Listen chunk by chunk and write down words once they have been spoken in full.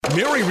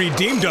Mary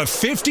redeemed a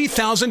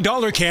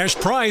 $50,000 cash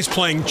prize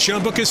playing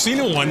Chumba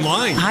Casino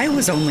online. I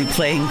was only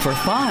playing for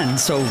fun,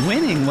 so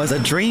winning was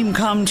a dream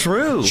come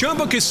true.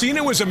 Chumba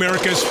Casino is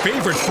America's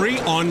favorite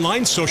free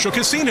online social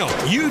casino.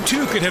 You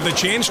too could have the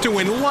chance to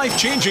win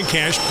life-changing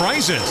cash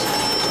prizes.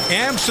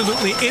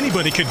 Absolutely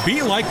anybody could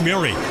be like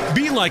Mary.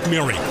 Be like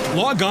Mary.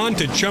 Log on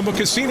to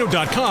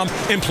ChumbaCasino.com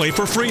and play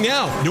for free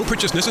now. No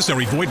purchase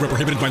necessary. Void where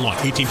prohibited by law.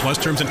 18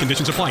 plus terms and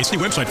conditions apply. See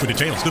website for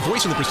details. The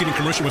voice in the preceding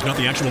commercial was not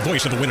the actual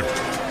voice of the winner.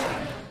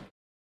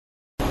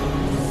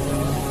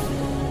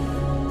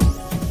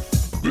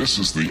 This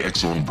is the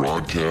X-Zone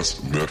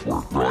Broadcast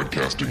Network,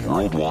 broadcasting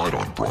worldwide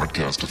on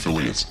broadcast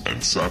affiliates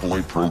and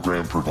satellite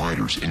program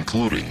providers,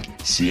 including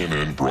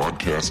CNN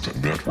Broadcast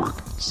Network,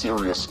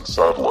 Sirius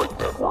Satellite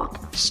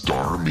Network,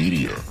 Star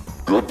Media,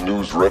 Good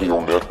News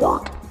Radio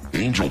Network,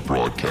 Angel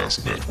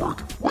Broadcast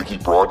Network, Wiki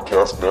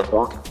Broadcast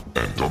Network,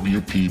 and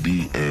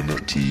WPBN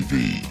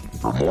TV.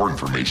 For more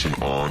information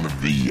on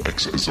the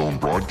X-Zone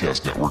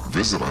Broadcast Network,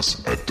 visit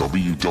us at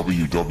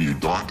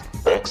www.xzbn.net.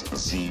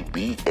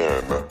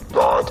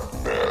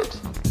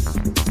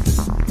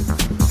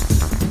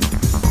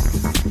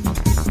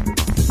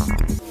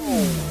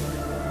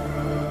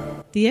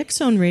 The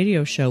X-Zone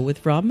Radio Show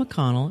with Rob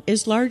McConnell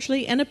is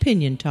largely an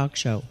opinion talk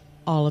show.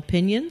 All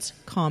opinions,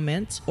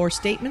 comments, or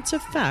statements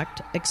of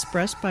fact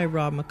expressed by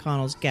Rob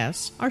McConnell's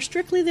guests are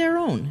strictly their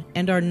own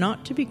and are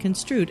not to be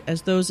construed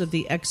as those of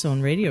the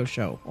X-Zone Radio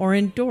Show or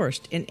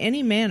endorsed in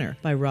any manner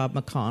by Rob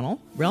McConnell,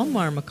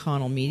 Relmar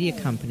McConnell Media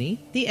Company,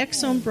 the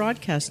X-Zone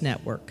Broadcast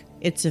Network,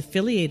 its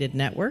affiliated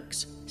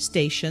networks,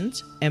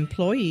 stations,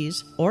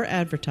 employees, or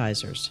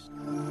advertisers.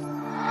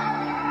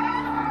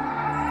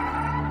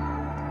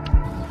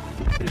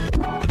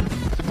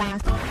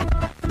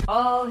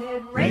 All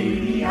Hit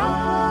Radio.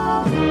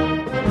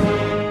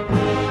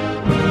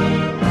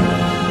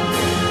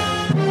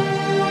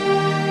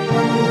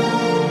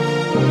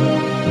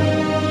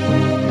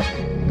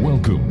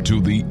 Welcome to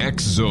the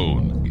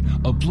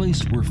X-Zone, a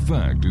place where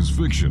fact is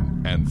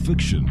fiction and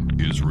fiction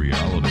is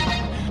reality.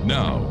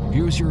 Now,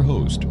 here's your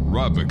host,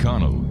 Rob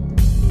McConnell.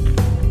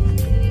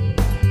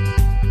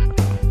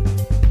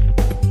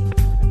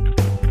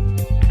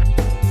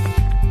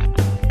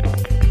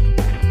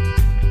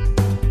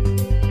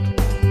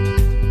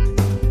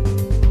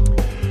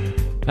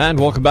 And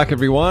welcome back,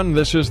 everyone.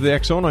 This is the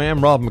X-Zone. I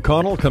am Rob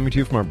McConnell, coming to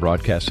you from our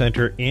broadcast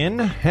center in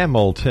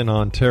Hamilton,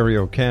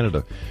 Ontario,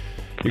 Canada.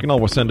 You can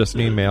always send us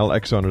an email,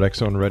 xzone at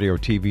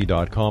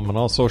xzoneradiotv.com, on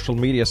all social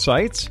media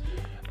sites,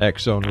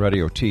 X-Zone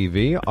Radio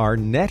TV. Our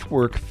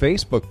network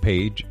Facebook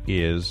page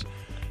is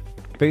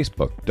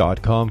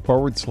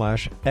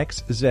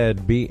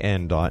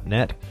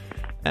facebook.com/xzbn.net.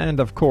 And,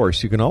 of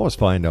course, you can always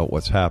find out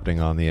what's happening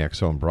on the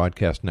X-Zone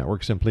Broadcast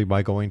Network simply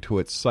by going to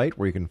its site,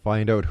 where you can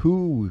find out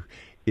who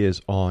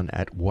is on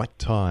at what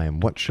time,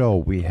 what show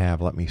we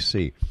have. Let me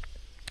see.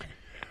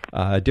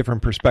 A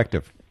different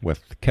perspective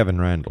with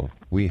Kevin Randall.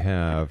 We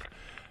have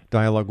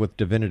Dialogue with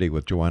Divinity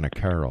with Joanna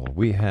Carroll.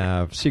 We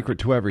have Secret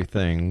to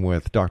Everything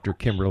with Dr.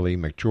 Kimberly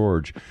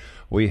McGeorge.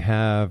 We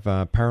have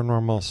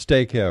Paranormal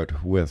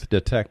Stakeout with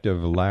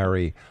Detective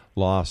Larry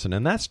Lawson.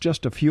 And that's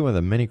just a few of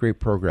the many great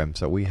programs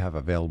that we have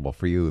available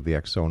for you, the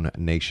X-Zone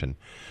Nation,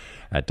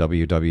 at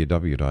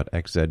www.xzbn.net.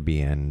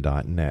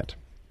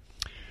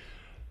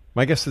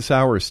 My guest this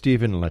hour is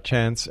Stephen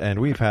Lachance, and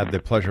we've had the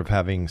pleasure of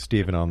having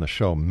Stephen on the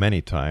show many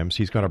times.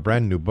 He's got a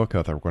brand new book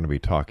out that we're going to be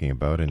talking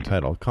about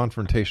entitled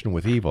Confrontation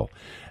with Evil,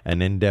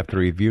 an in-depth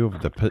review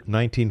of the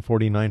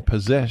 1949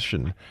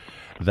 possession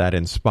that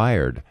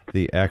inspired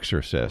The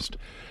Exorcist.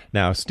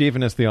 Now,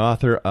 Stephen is the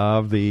author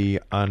of The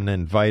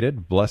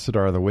Uninvited, Blessed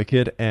Are the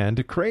Wicked,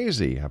 and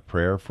Crazy, A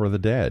Prayer for the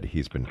Dead.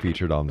 He's been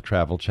featured on the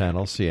Travel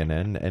Channel,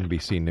 CNN,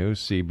 NBC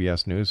News,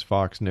 CBS News,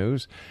 Fox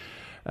News.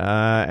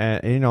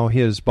 And, you know,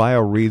 his bio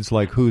reads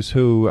like who's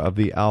who of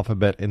the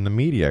alphabet in the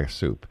media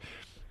soup.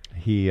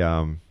 He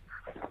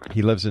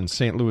lives in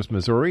St. Louis,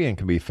 Missouri, and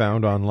can be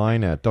found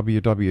online at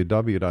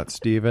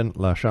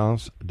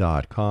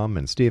www.stephenlachance.com.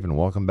 And Stephen,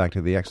 welcome back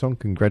to the X-Zone.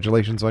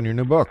 Congratulations on your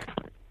new book.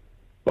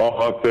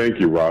 Oh, thank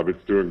you, Rob.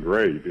 It's doing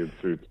great.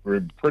 It's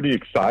pretty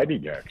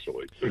exciting,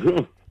 actually.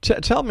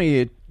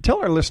 Tell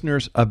our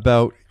listeners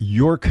about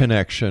your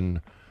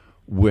connection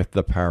with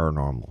the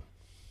paranormal.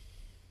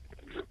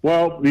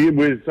 Well, it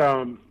was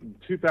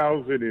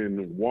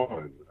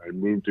 2001. I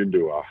moved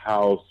into a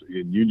house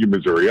in Union,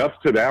 Missouri. Up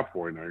to that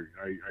point, I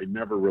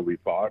never really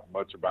thought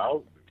much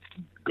about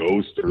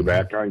ghosts or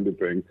that kind of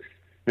thing.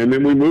 And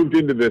then we moved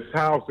into this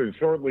house, and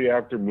shortly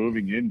after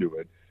moving into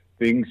it,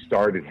 things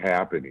started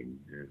happening.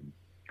 And,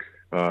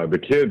 the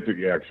kids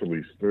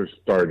actually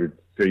started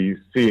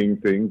seeing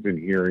things and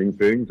hearing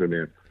things. And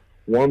at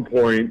one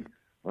point,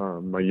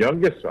 my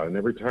youngest son,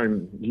 every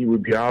time he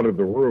would be out of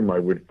the room, I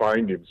would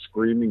find him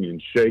screaming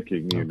and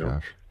shaking,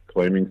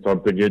 claiming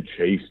something had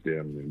chased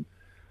him.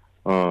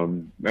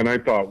 And I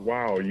thought,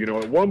 wow,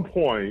 at one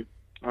point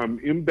I'm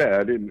in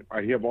bed and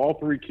I have all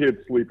three kids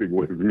sleeping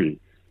with me.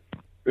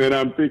 And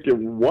I'm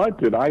thinking, what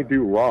did I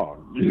do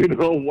wrong?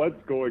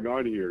 What's going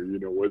on here?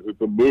 Was it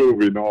the move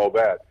and all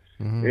that?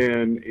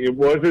 And it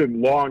wasn't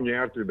long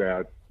after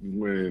that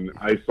when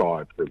I saw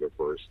it for the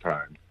first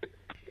time.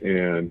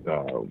 And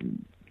I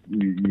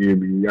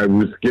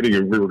was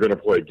we were going to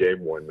play a game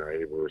one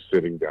night. We were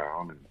sitting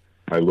down, and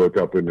I look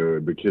up into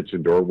the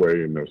kitchen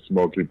doorway, and a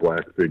smoky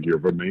black figure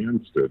of a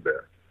man stood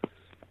there.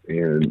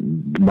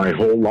 And my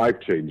whole life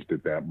changed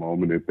at that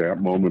moment. At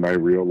that moment, I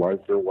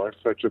realized there was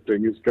such a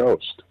thing as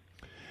ghost.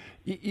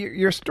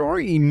 Your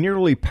story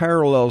nearly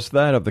parallels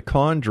that of The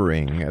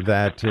Conjuring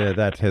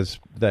that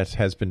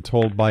has been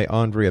told by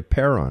Andrea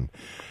Perron.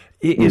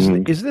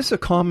 Is this a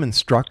common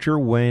structure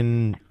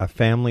when a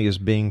family is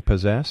being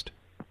possessed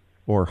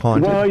or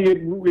haunted? Well,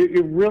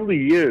 it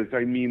really is.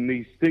 I mean,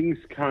 these things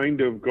kind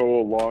of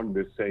go along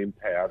the same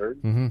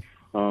pattern.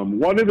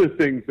 One of the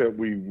things that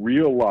we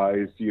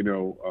realized,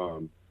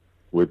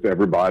 with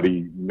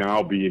everybody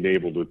now being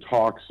able to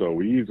talk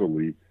so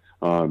easily,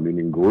 and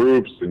in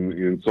groups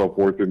and so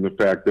forth, and the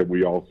fact that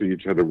we all see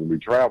each other when we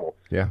travel.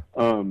 Yeah.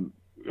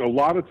 A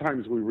lot of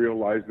times we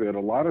realize that a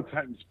lot of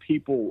times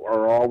people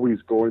are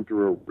always going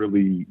through a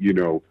really,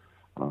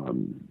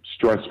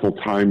 stressful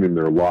time in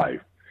their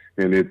life.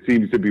 And it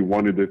seems to be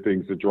one of the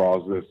things that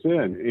draws us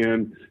in.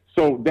 And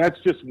so that's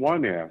just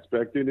one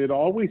aspect. And it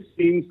always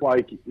seems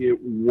like it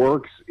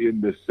works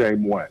in the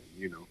same way,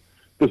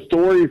 The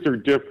stories are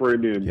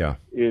different in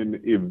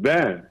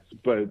events,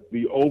 but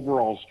the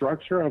overall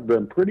structure of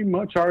them pretty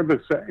much are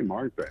the same,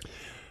 aren't they?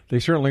 They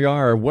certainly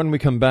are. When we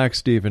come back,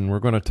 Stephen, we're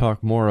going to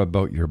talk more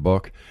about your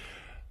book,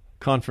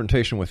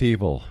 Confrontation with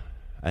Evil,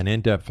 an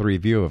in-depth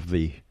review of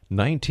the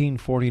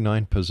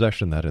 1949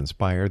 possession that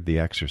inspired The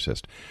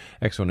Exorcist.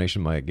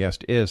 Exonation, my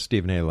guest, is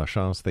Stephen A.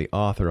 Lachance, the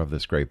author of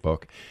this great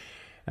book.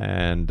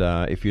 And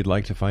if you'd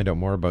like to find out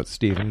more about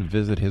Stephen,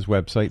 visit his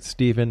website,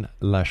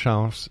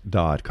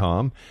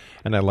 stephenlachance.com.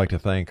 And I'd like to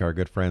thank our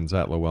good friends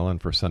at Llewellyn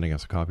for sending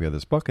us a copy of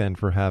this book and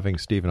for having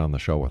Stephen on the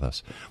show with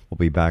us. We'll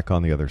be back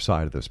on the other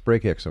side of this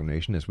break,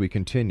 Exonation, as we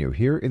continue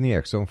here in the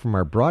X Zone from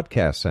our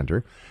broadcast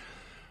center,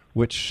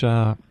 which,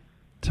 to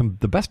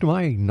the best of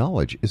my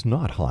knowledge, is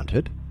not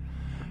haunted.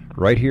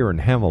 Right here in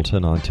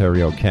Hamilton,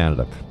 Ontario,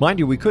 Canada. Mind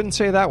you, we couldn't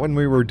say that when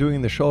we were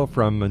doing the show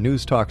from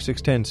News Talk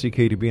 610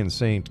 CKDB in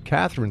St.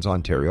 Catharines,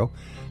 Ontario,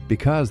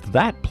 because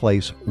that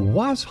place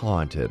was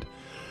haunted.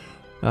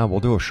 We'll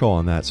do a show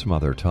on that some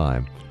other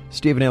time.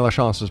 Stephen A.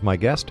 Lachance is my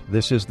guest.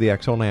 This is the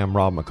X Zone. I am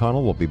Rob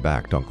McConnell. We'll be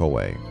back. Don't go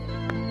away.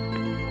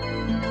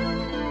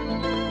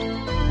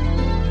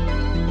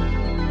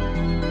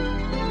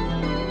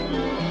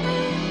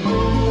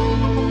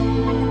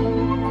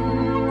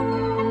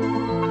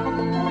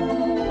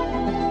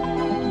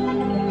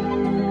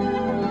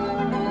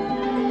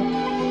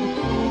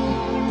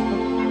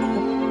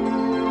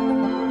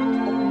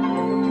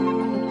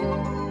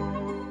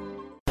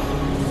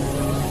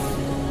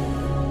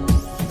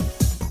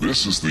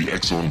 This is the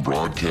X Zone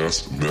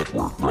Broadcast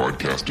Network,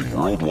 broadcasting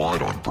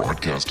worldwide on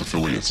broadcast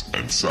affiliates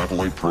and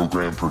satellite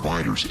program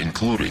providers,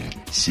 including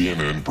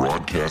CNN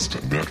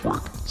Broadcast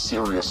Network,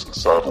 Sirius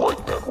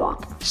Satellite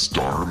Network,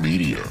 Star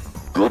Media,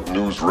 Good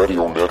News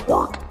Radio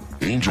Network,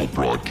 Angel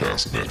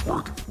Broadcast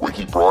Network,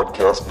 Wiki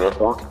Broadcast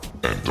Network,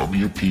 and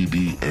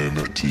WPBN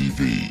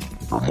TV.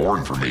 For more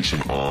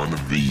information on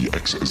the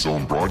X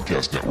Zone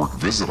Broadcast Network,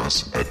 visit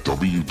us at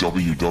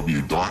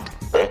www.xzbn.net.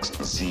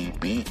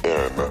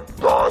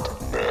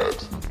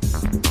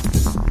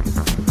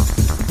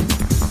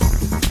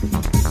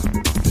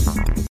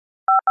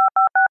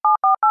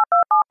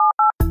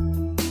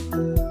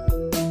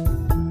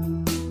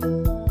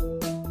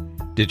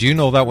 Did you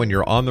know that when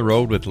you're on the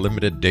road with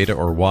limited data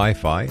or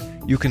Wi-Fi,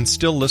 you can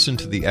still listen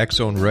to the X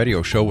Zone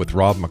Radio Show with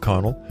Rob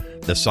McConnell,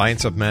 The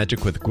Science of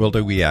Magic with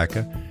Gwilda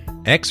Wiyaka,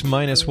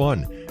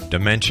 X-1,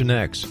 Dimension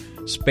X,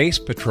 Space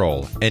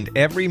Patrol, and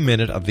every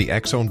minute of the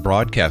X Zone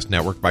Broadcast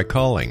Network by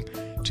calling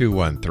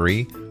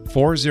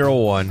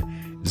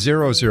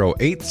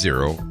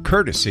 213-401-0080,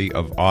 courtesy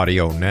of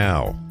Audio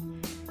Now.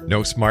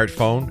 No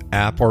smartphone,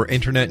 app, or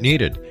internet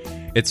needed.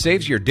 It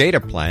saves your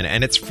data plan,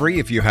 and it's free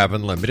if you have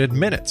unlimited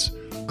minutes.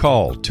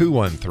 Call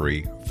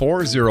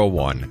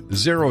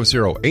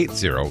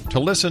 213-401-0080 to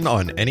listen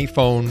on any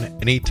phone,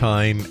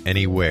 anytime,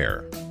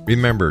 anywhere.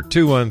 Remember,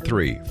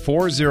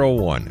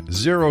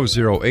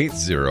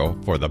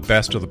 213-401-0080 for the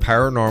best of the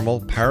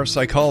paranormal,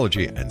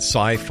 parapsychology, and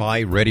sci-fi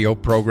radio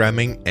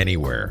programming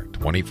anywhere,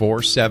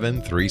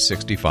 24/7,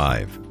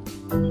 365.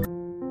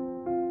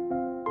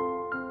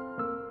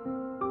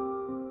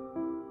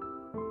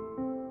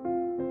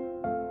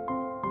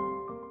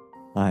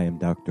 I am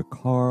Dr.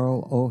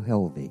 Carl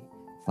O'Helvey,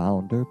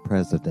 founder,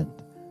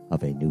 president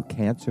of a new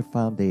cancer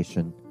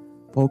foundation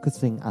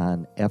focusing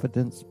on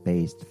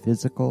evidence-based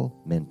physical,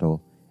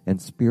 mental, and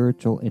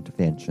spiritual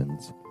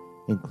interventions,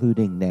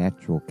 including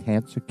natural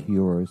cancer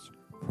cures,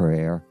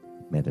 prayer,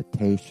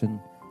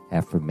 meditation,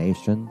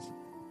 affirmations,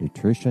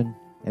 nutrition,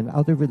 and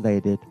other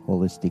related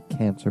holistic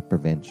cancer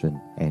prevention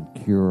and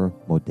cure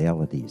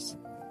modalities.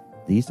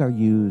 These are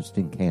used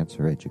in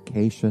cancer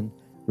education,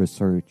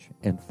 research,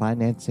 and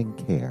financing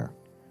care.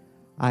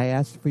 I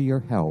ask for your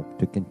help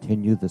to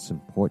continue this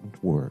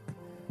important work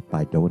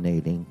by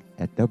donating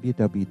at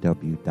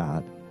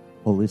www.onlyfans.org.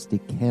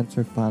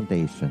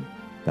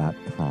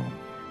 holisticcancerfoundation.com.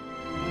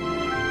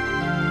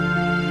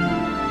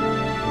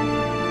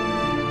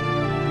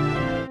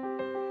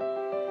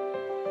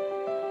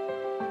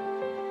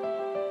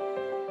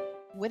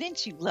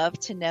 Wouldn't you love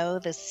to know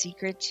the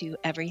secret to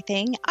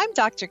everything? I'm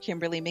Dr.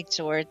 Kimberly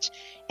McGeorge,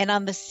 and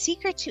on The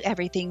Secret to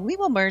Everything, we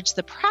will merge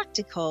the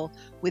practical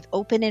with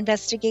open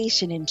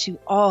investigation into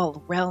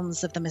all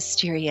realms of the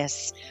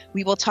mysterious.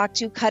 We will talk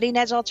to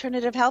cutting-edge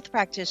alternative health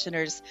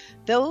practitioners,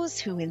 those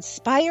who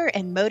inspire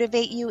and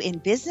motivate you in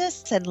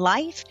business and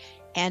life,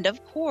 and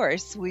of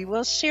course, we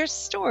will share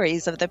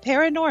stories of the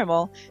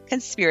paranormal,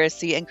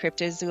 conspiracy, and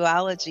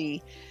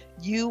cryptozoology.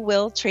 You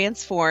will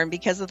transform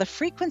because of the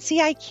frequency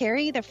I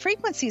carry, the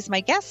frequencies my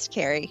guests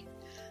carry.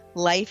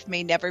 Life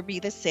may never be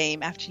the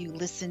same after you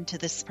listen to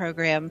this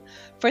program,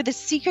 for the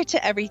secret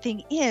to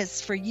everything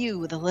is for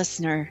you, the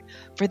listener,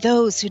 for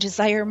those who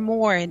desire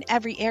more in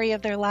every area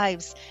of their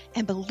lives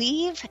and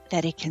believe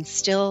that it can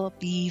still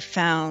be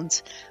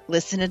found.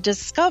 Listen and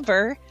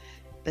discover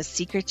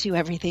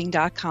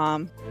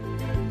thesecrettoeverything.com.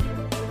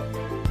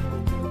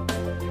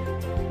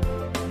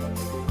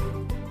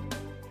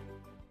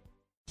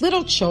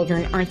 Little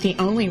children aren't the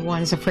only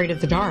ones afraid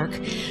of the dark.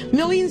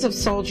 Millions of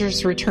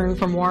soldiers return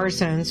from war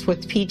zones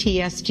with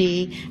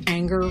PTSD,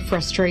 anger,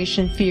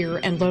 frustration,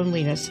 fear, and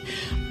loneliness,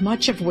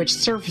 much of which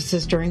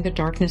surfaces during the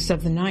darkness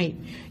of the night.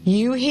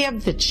 You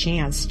have the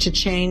chance to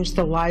change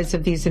the lives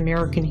of these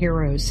American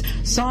heroes.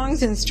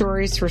 Songs and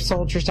Stories for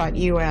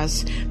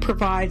Soldiers.us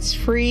provides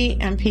free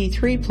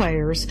MP3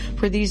 players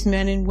for these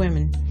men and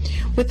women.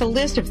 With a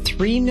list of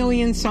 3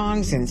 million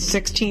songs in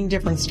 16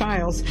 different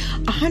styles,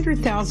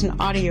 100,000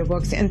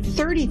 audiobooks, and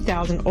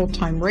 30,000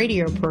 old-time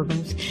radio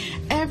programs,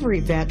 every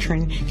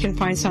veteran can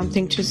find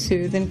something to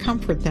soothe and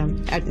comfort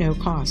them at no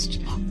cost.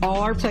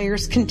 All our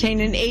players contain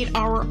an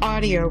 8-hour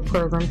audio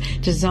program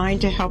designed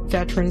to help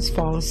veterans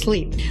fall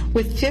asleep.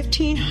 With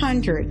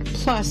 1,500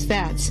 plus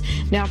vets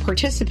now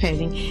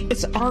participating,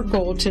 it's our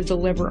goal to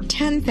deliver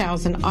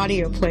 10,000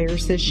 audio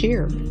players this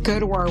year. Go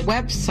to our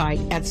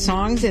website at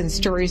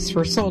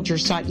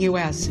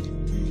songsandstoriesforsoldiers.us.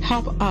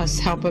 Help us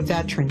help a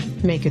veteran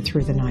make it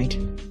through the night.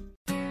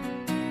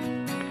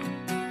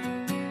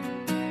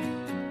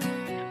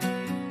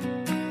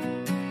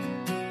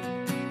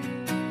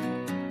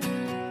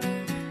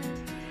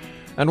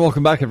 And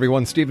welcome back,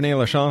 everyone. Stephen A.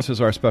 Lachance is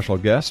our special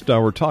guest.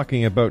 We're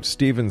talking about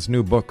Stephen's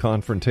new book,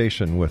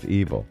 Confrontation with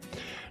Evil.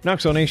 An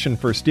explanation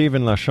for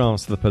Stephen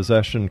Lachance, the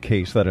possession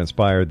case that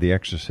inspired The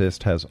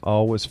Exorcist, has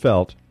always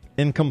felt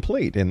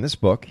incomplete. In this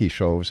book, he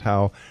shows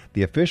how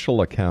the official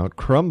account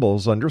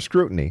crumbles under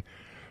scrutiny,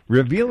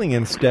 revealing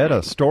instead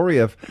a story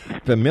of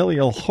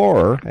familial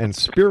horror and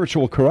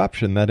spiritual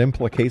corruption that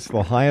implicates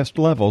the highest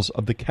levels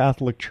of the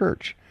Catholic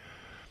Church.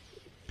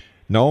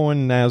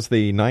 Known as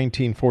the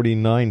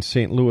 1949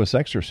 St. Louis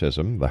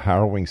exorcism, the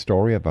harrowing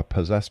story of a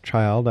possessed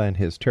child and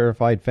his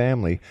terrified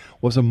family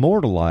was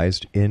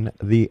immortalized in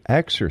The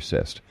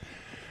Exorcist.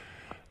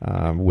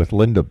 With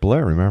Linda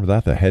Blair, remember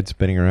that? The head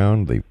spinning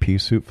around, the pea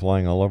soup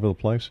flying all over the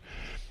place.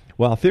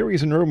 While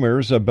theories and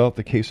rumors about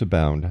the case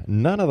abound,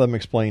 none of them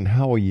explain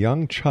how a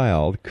young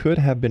child could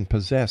have been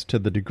possessed to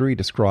the degree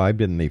described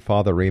in the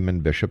Father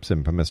Raymond Bishop's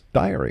infamous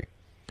diary.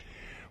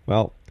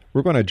 Well,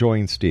 we're going to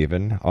join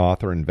Stephen,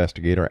 author,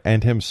 investigator,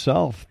 and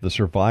himself the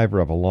survivor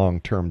of a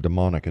long-term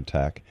demonic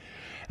attack,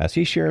 as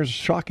he shares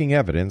shocking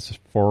evidence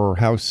for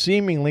how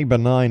seemingly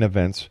benign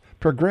events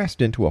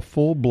progressed into a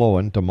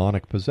full-blown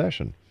demonic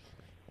possession.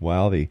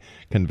 While the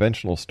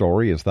conventional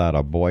story is that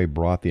a boy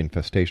brought the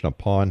infestation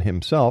upon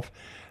himself,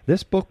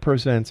 this book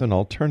presents an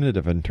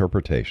alternative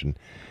interpretation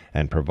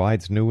and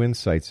provides new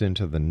insights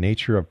into the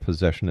nature of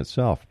possession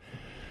itself.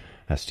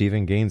 As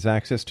Stephen gains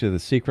access to the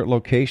secret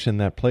location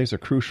that plays a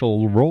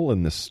crucial role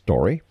in this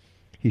story,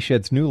 he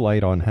sheds new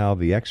light on how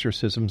the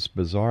exorcism's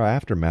bizarre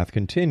aftermath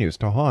continues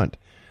to haunt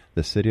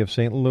the city of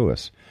St.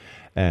 Louis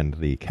and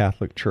the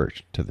Catholic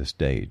Church to this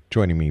day.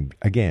 Joining me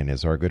again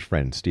is our good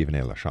friend, Stephen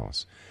A.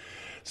 Lachance.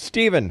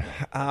 Stephen,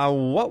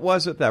 what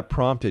was it that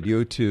prompted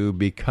you to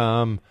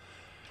become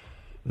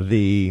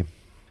the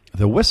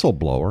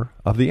whistleblower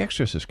of the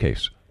Exorcist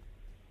case?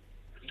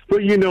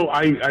 But, you know,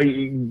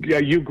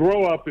 you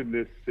grow up in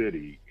this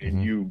city,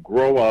 and you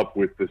grow up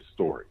with this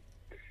story.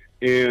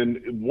 And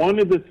one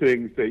of the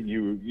things that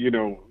you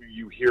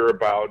hear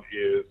about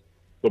is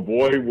the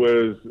boy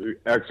was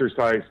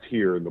exercised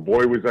here, and the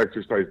boy was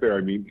exercised there.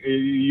 I mean,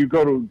 you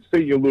go to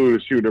St.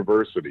 Louis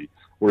University,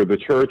 where the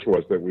church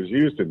was that was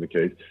used in the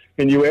case,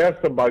 and you ask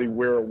somebody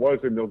where it was,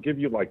 and they'll give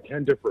you like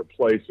 10 different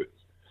places.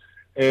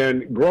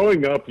 And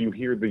growing up, you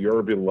hear the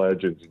urban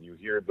legends, and you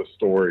hear the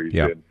stories,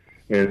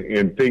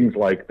 and things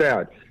like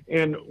that.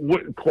 And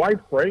quite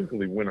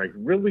frankly, when I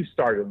really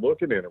started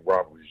looking at it,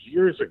 Rob, was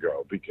years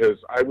ago, because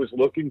I was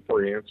looking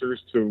for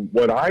answers to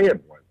what I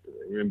had went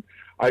through. And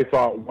I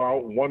thought,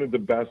 well, one of the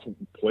best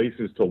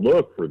places to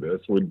look for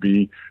this would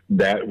be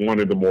that one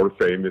of the more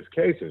famous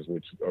cases,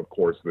 which, of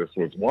course, this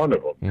was one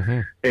of them.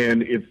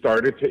 And it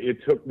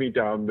took me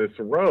down this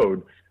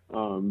road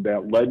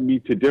that led me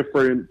to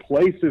different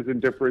places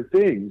and different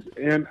things.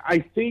 And I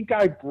think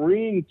I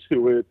bring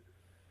to it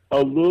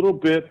a little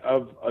bit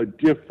of a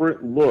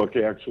different look,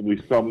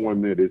 actually,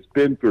 someone that has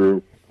been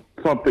through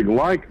something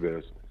like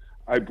this.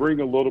 I bring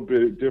a little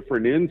bit of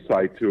different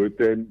insight to it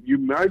than you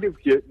might have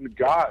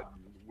gotten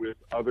with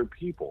other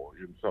people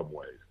in some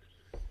ways.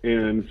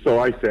 And so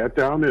I sat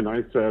down and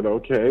I said,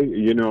 okay,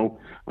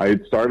 I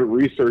had started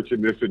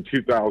researching this in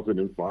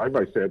 2005.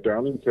 I sat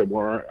down and said,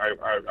 well,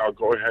 I'll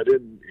go ahead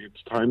and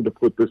it's time to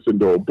put this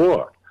into a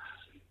book.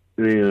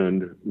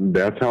 And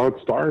that's how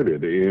it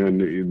started.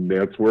 And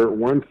that's where it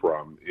went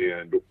from.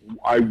 And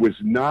I was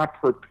not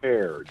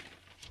prepared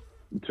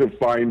to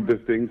find the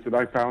things that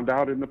I found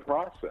out in the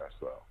process,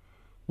 though.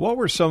 What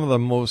were some of the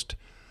most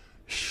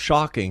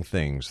shocking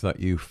things that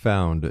you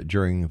found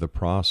during the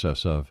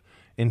process of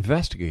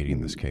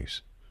investigating this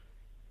case?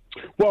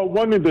 Well,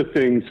 one of the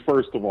things,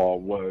 first of all,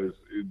 was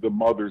the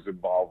mother's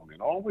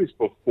involvement. Always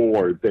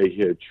before, they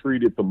had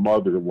treated the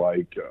mother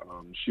like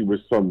she was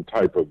some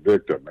type of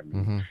victim.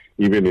 And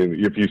even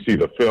if you see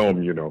the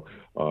film,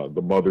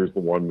 the mother's the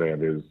one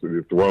that is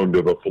thrown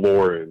to the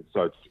floor and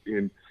such.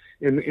 In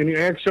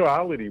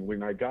actuality,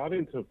 when I got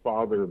into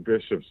Father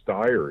Bishop's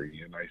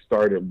diary and I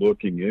started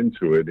looking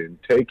into it and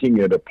taking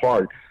it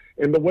apart,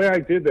 and the way I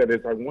did that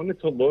is I wanted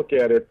to look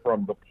at it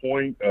from the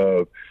point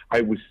of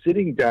I was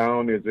sitting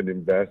down as an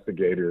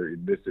investigator,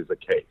 and this is a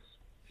case.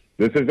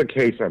 This is a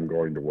case I'm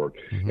going to work.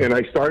 And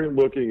I started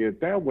looking at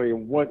it that way,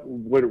 and what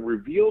it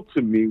revealed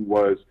to me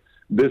was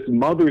this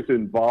mother's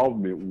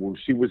involvement.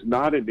 She was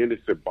not an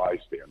innocent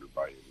bystander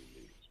by any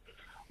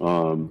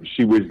means.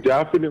 She was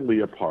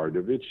definitely a part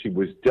of it. She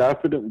was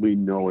definitely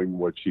knowing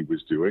what she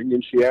was doing,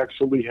 and she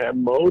actually had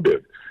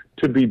motive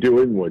to be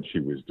doing what she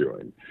was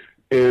doing.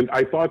 And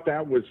I thought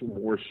that was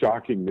more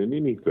shocking than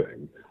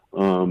anything,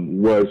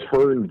 was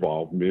her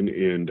involvement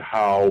and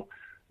how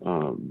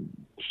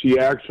she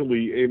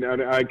actually, and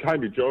I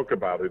kind of joke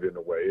about it in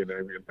a way, and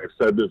I've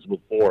said this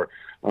before,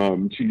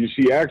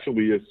 she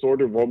actually is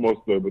sort of almost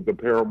the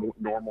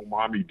paranormal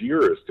mommy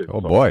dearest. Oh,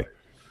 boy.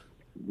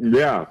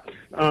 Yeah,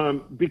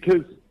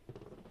 because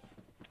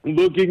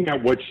looking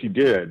at what she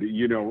did,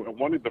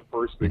 one of the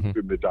first things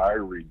in the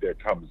diary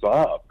that comes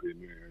up,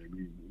 and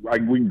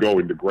we can go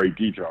into great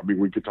detail. I mean,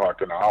 we could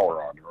talk an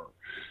hour on her.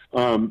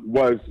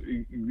 Was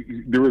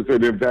there was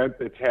an event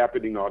that's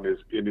happening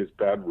in his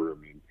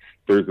bedroom, and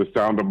there's the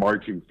sound of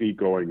marching feet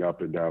going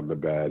up and down the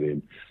bed,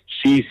 and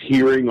she's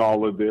hearing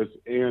all of this,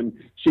 and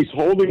she's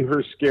holding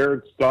her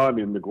scared son,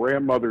 and the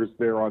grandmother's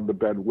there on the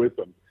bed with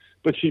him.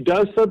 But she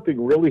does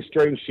something really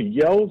strange. She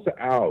yells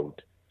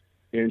out,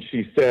 and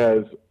she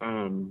says,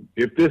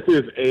 "If this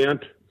is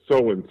Aunt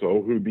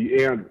so-and-so," who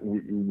the aunt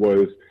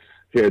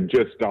had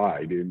just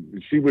died,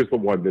 and she was the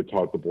one that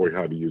taught the boy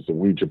how to use the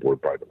Ouija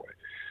board, by the way.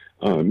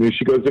 And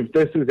she goes, "If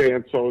this is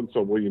Aunt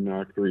so-and-so, will you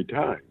knock 3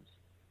 times?"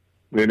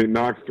 And it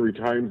knocks 3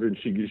 times, and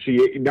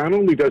she not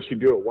only does she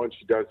do it once,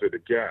 she does it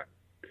again.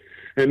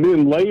 And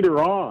then later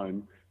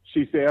on,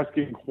 she's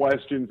asking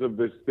questions of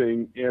this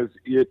thing as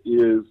it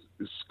is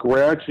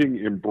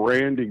scratching and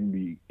branding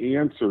the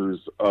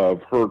answers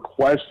of her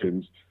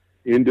questions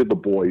into the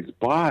boy's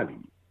body.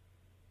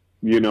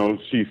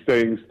 She's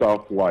saying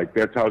stuff like,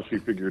 that's how she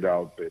figured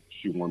out that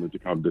she wanted to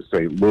come to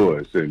St.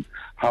 Louis, and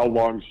how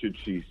long should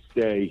she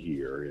stay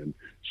here, and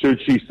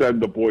should she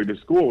send the boy to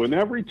school? And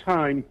every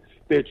time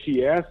that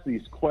she asks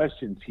these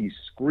questions, he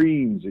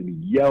screams and he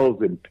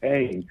yells in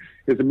pain.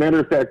 As a matter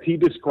of fact, he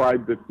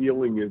described the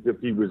feeling as if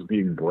he was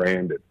being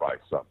branded by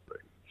something.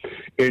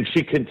 And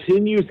she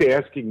continues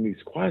asking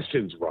these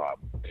questions, Rob,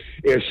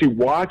 as she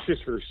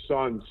watches her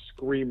son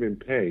scream in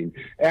pain,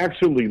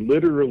 actually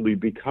literally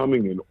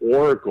becoming an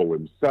oracle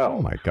himself.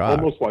 Oh, my God.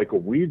 Almost like a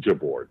Ouija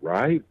board,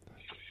 right?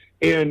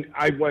 And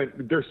I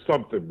went, there's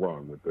something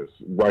wrong with this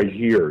right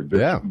here.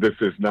 This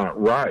is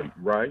not right?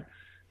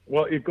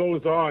 Well, it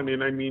goes on,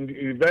 and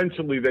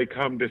eventually they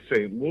come to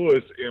St.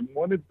 Louis, and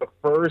one of the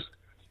first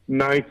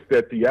nights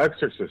that the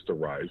exorcist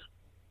arrives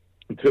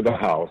to the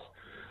house,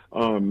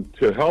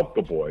 to help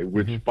the boy,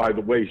 which, by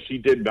the way, she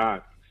did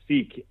not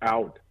seek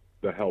out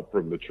the help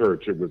from the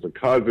church. It was a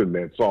cousin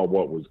that saw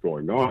what was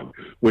going on.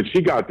 When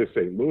she got to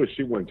St. Louis,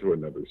 she went to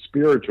another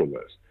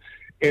spiritualist.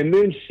 And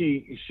then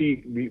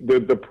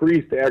the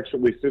priest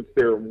actually sits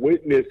there, and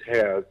witness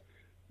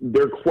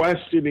they're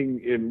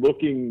questioning and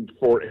looking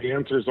for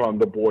answers on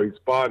the boy's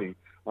body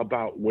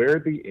about where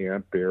the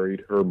aunt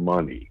buried her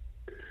money.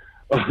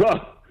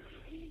 So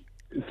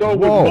it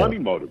was money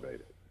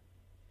motivated.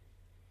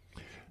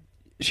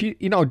 She,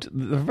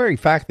 the very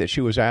fact that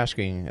she was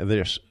asking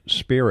this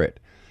spirit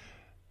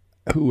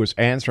who was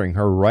answering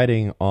her,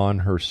 writing on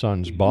her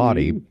son's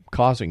body,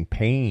 causing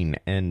pain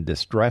and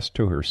distress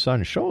to her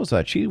son, shows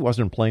that she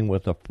wasn't playing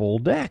with a full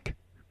deck.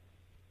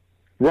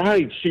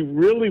 Right, she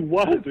really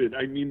wasn't.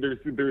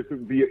 There's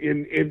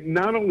and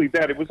not only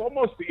that, it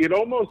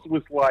almost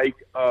was like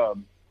a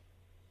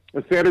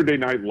Saturday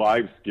Night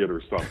Live skit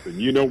or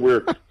something,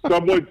 where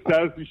someone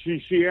says,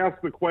 she asks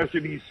the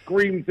question, he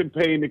screams in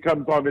pain, it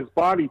comes on his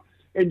body.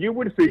 And you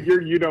would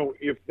figure,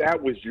 if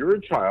that was your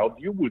child,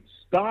 you would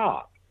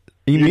stop.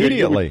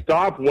 Immediately. You would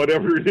stop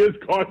whatever it is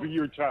causing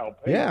your child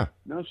pain. Yeah.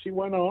 No, she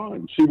went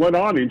on. She went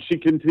on, and she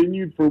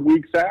continued for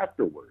weeks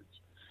afterwards,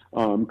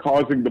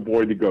 causing the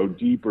boy to go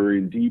deeper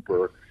and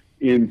deeper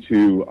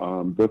into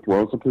the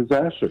throes of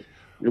possession.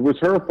 It was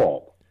her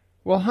fault.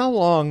 Well, how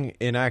long,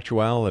 in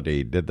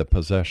actuality, did the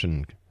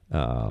possession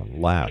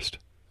last?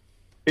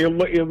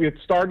 It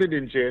started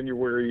in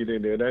January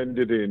and it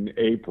ended in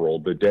April.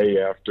 The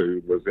day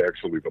after was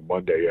actually the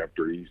Monday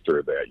after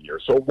Easter that year.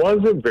 So it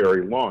wasn't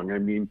very long. I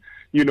mean,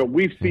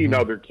 we've seen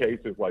other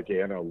cases like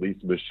Anna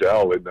Elise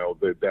Michelle, and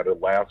that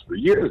it lasts for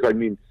years. I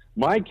mean,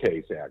 my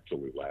case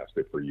actually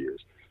lasted for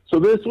years. So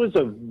this was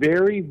a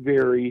very,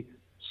 very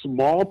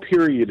small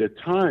period of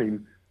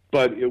time,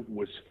 but it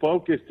was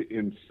focused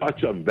in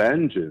such a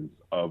vengeance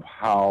of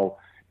how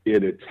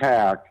it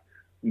attacked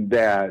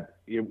that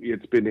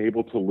it's been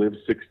able to live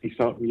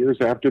 60-something years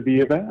after the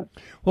event.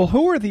 Well,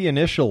 who were the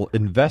initial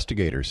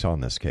investigators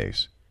on this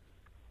case?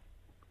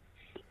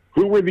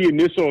 Who were the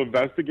initial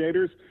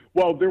investigators?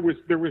 Well, there was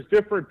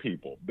different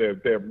people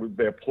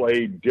that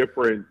played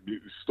different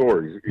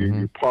stories,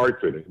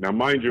 parts of it. Now,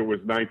 mind you, it was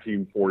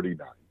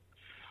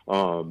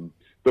 1949.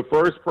 The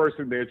first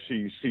person that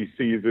she sees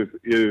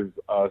is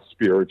a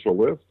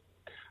spiritualist.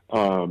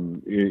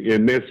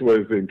 And this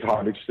was in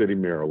Cottage City,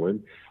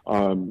 Maryland.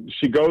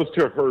 She goes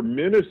to her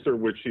minister,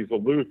 which she's a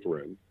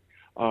Lutheran.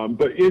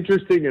 But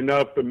interesting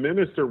enough, the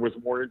minister was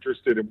more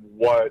interested in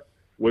what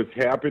was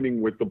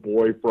happening with the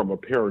boy from a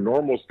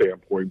paranormal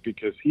standpoint,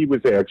 because he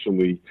was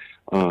actually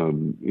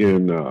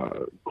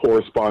in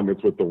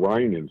correspondence with the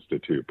Rhine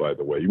Institute, by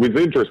the way. He was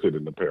interested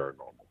in the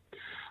paranormal.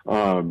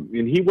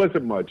 And he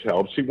wasn't much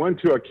help. She went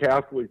to a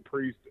Catholic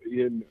priest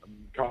in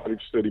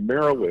Cottage City,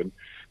 Maryland.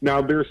 Now,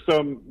 there's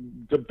some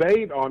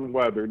debate on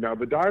whether, now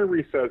the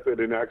diary says that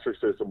an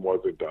exorcism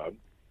wasn't done,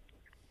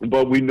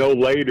 but we know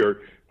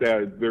later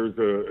that there's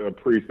a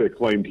priest that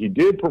claimed he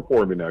did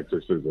perform an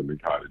exorcism in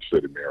Cottage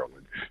City,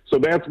 Maryland. So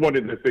that's one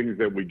of the things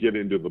that we get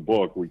into the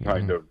book. We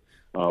kind of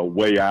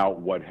weigh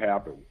out what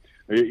happened.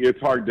 It's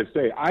hard to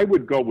say. I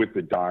would go with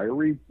the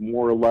diary,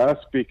 more or less,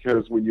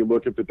 because when you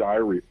look at the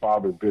diary,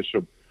 Father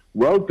Bishop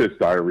wrote this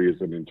diary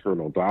as an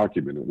internal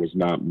document. It was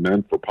not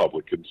meant for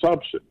public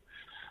consumption.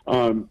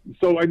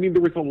 So, I mean,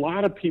 there was a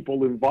lot of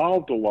people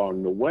involved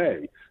along the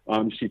way.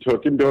 She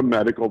took him to a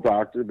medical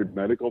doctor. The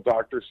medical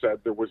doctor said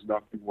there was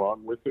nothing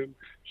wrong with him.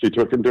 She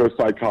took him to a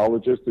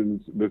psychologist,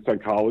 and the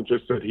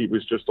psychologist said he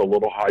was just a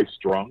little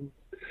high-strung.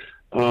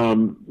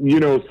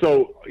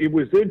 So it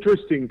was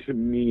interesting to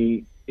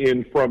me,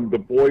 from the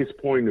boy's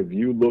point of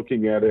view,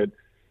 looking at it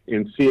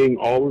and seeing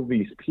all of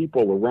these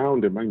people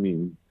around him. I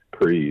mean,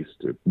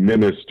 priest,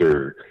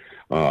 minister,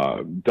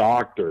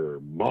 doctor,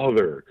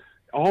 mother,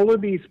 all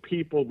of these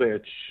people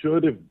that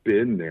should have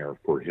been there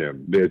for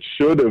him,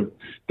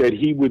 that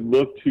he would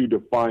look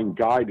to find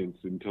guidance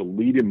and to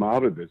lead him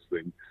out of this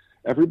thing.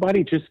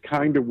 Everybody just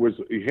kind of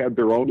had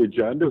their own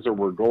agendas, or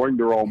were going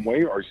their own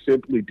way, or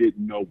simply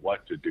didn't know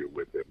what to do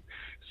with him.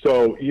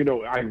 So,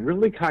 I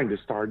really kind of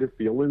started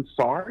feeling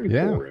sorry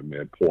for him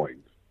at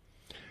points.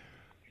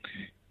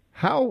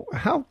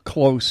 How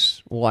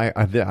close? Well,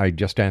 I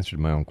just answered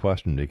my own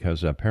question,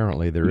 because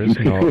apparently there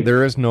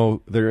is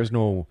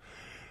no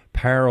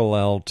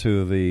parallel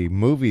to the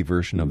movie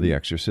version of The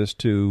Exorcist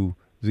to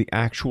the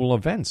actual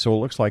event. So it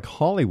looks like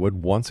Hollywood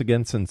once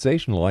again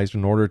sensationalized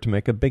in order to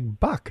make a big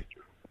buck.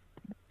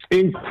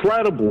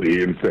 Incredibly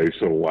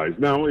sensationalized.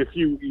 Now, if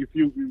you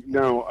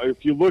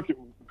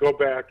go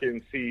back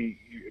and see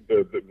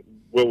the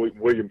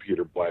William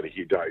Peter Blatty,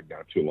 he died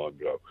not too long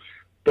ago.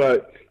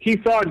 But he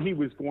thought he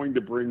was going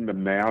to bring the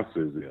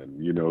masses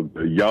in,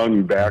 the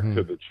young back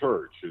to the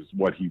church is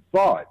what he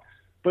thought.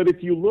 But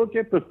if you look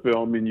at the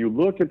film and you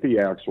look at the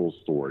actual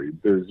story,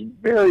 there's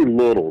very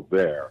little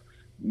there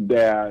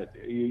that,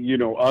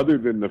 other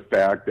than the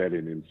fact that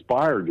it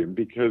inspired him,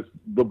 because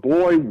the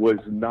boy was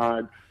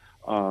not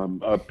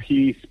a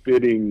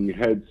pea-spitting,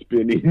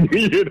 head-spinning,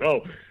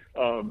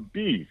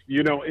 beast,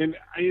 And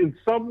in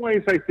some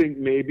ways, I think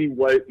maybe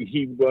what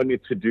he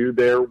wanted to do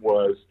there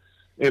was,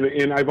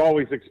 and I've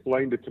always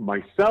explained it to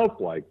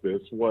myself like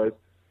this, was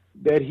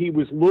that he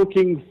was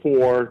looking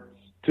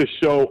to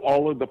show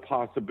all of the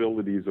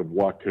possibilities of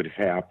what could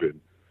happen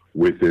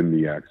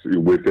within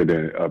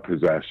a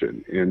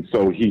possession. And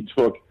so he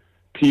took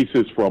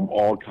pieces from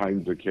all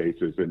kinds of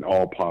cases and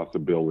all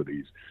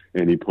possibilities,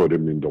 and he put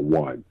them into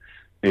one.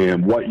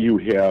 And what you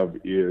have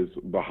is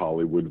the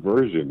Hollywood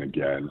version,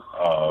 again,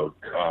 of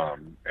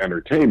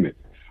entertainment.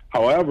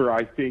 However,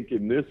 I think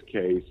in this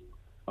case,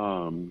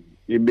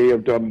 it may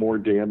have done more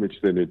damage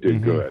than it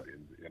did good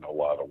in a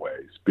lot of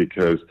ways,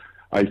 because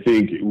I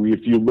think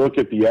if you look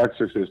at The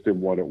Exorcist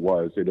and what it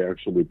was, it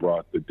actually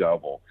brought the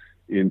devil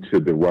into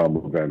the realm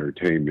of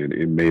entertainment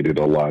and made it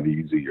a lot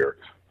easier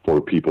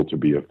for people to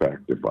be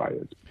affected by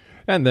it.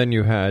 And then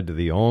you had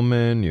The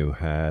Omen, you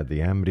had the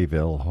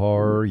Amityville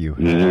Horror, you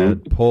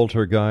had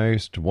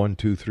Poltergeist, 1,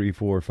 2, 3,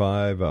 4,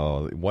 5,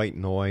 White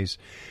Noise.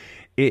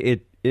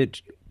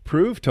 It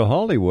proved to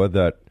Hollywood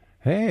that,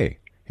 hey,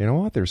 you know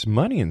what, there's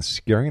money in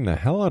scaring the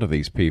hell out of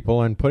these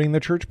people and putting the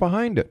church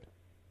behind it.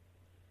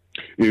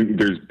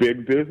 There's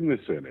big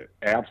business in it,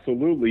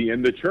 absolutely,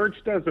 and the church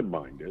doesn't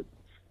mind it.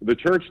 The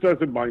church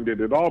doesn't mind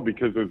it at all,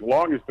 because as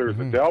long as there's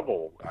a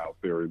devil out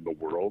there in the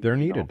world, they're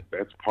needed.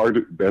 That's part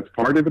of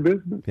the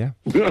business. Yeah.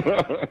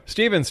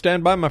 Stephen,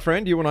 stand by, my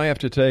friend. You and I have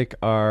to take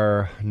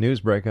our news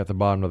break at the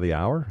bottom of the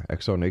hour.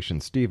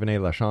 Exonation Stephen A.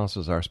 Lachance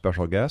is our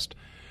special guest,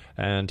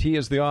 and he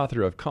is the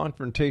author of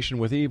Confrontation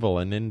with Evil,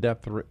 an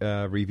in-depth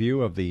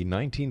review of the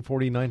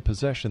 1949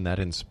 possession that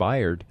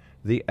inspired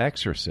The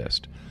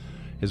Exorcist.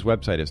 His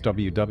website is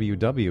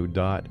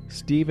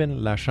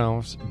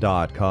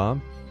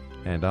www.stephenlachance.com.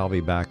 And I'll be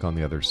back on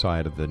the other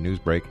side of the news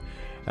break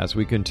as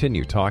we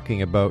continue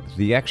talking about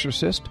The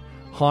Exorcist,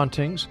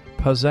 hauntings,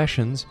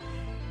 possessions,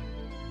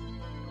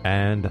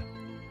 and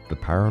the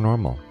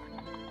paranormal.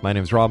 My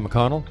name is Rob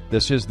McConnell.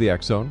 This is The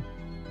X Zone.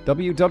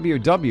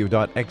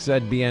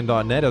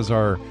 www.xzbn.net is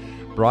our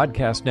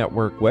broadcast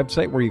network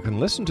website where you can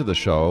listen to the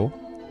show,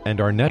 and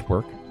our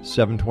network,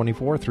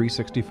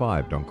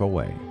 724-365. Don't go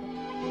away.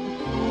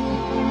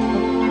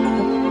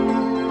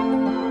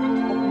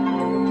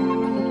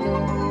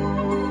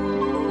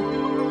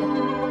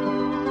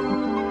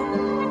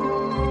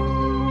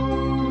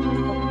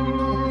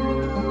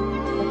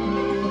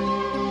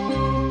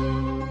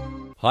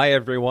 Hi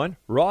everyone,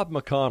 Rob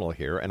McConnell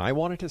here, and I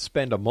wanted to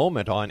spend a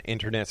moment on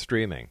internet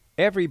streaming.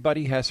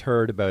 Everybody has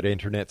heard about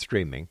internet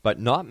streaming, but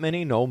not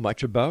many know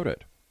much about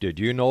it. Did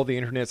you know the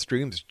internet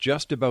streams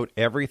just about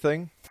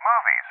everything?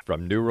 Movies.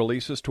 From new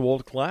releases to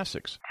old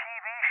classics. TV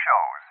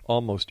shows.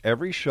 Almost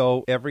every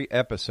show, every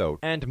episode,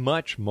 and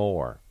much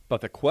more. But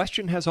the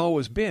question has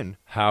always been,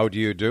 how do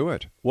you do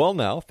it? Well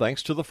now,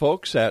 thanks to the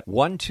folks at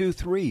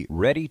 123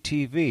 Ready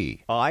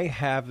TV, I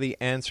have the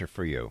answer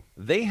for you.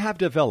 They have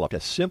developed a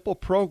simple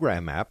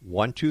program app,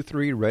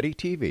 123 Ready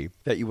TV,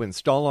 that you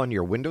install on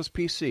your Windows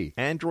PC,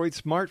 Android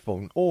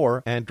smartphone,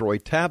 or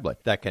Android tablet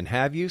that can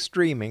have you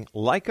streaming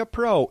like a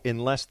pro in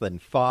less than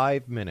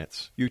 5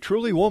 minutes. You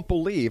truly won't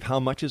believe how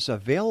much is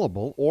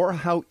available or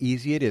how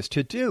easy it is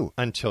to do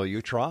until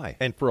you try.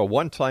 And for a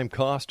one-time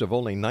cost of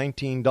only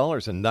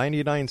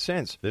 $19.99,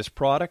 this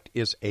product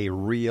is a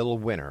real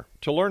winner.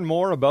 To learn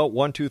more about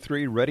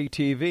 123 Ready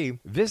TV,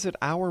 visit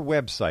our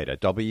website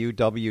at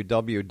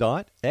www.xzbn.net.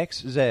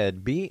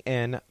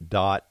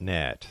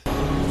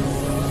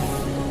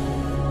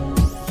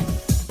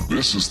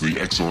 This is the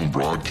X Zone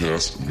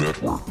Broadcast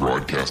Network,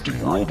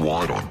 broadcasting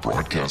worldwide on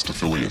broadcast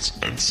affiliates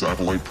and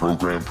satellite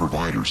program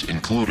providers,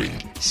 including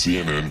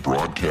CNN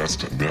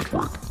Broadcast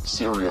Network,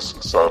 Sirius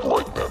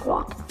Satellite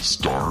Network,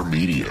 Star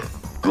Media,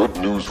 Good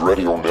News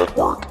Radio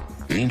Network,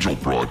 Angel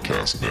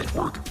Broadcast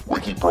Network,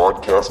 Wiki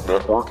Broadcast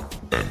Network,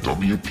 and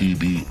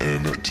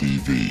WPBN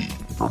TV.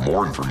 For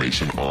more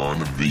information on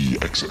the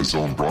X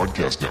Zone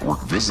Broadcast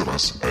Network, visit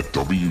us at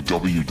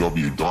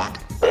www.xzbn.net.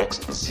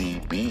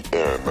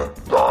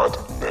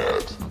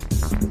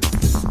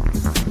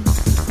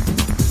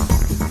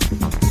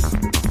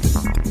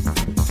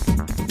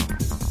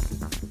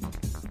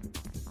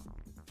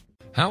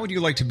 How would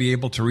you like to be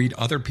able to read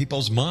other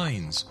people's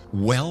minds?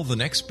 Well, the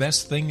next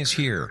best thing is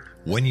here.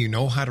 When you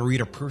know how to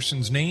read a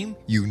person's name,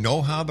 you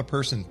know how the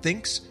person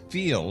thinks,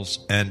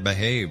 feels, and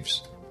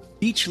behaves.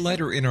 Each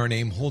letter in our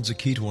name holds a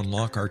key to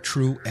unlock our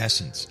true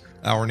essence.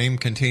 Our name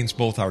contains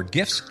both our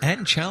gifts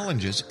and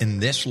challenges in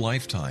this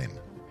lifetime.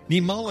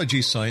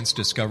 Mnemology science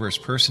discovers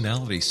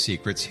personality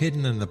secrets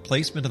hidden in the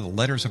placement of the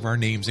letters of our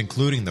names,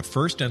 including the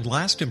first and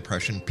last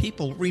impression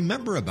people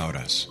remember about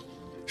us.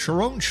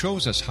 Sharon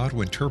shows us how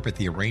to interpret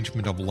the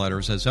arrangement of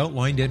letters as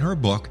outlined in her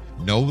book,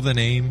 Know the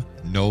Name,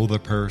 Know the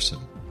Person.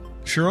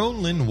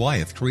 Sharon Lynn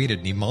Wyeth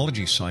created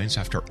mnemology science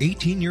after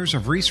 18 years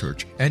of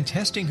research and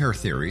testing her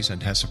theories,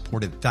 and has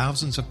supported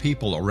thousands of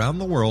people around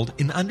the world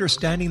in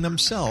understanding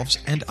themselves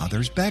and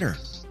others better.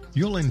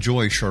 You'll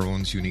enjoy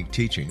Sharon's unique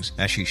teachings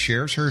as she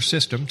shares her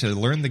system to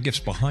learn the gifts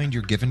behind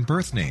your given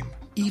birth name.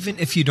 Even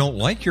if you don't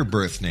like your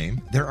birth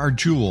name, there are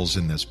jewels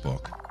in this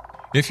book.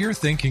 If you're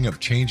thinking of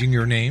changing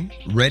your name,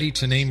 ready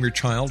to name your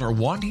child, or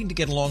wanting to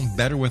get along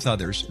better with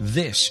others,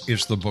 this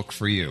is the book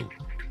for you.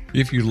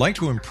 If you'd like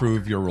to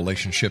improve your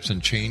relationships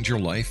and change your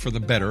life for the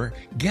better,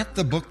 get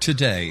the book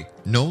today,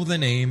 Know the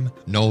Name,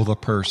 Know the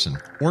Person,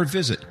 or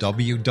visit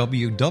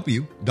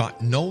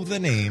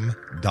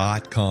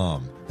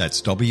www.knowthename.com.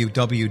 That's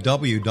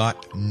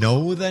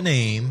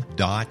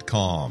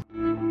www.knowthename.com.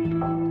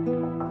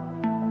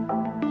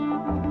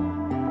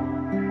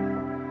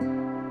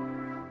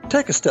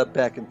 Take a step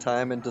back in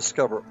time and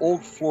discover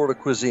old Florida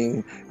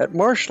cuisine at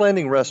Marsh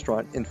Landing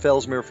Restaurant in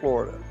Fellsmere,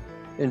 Florida.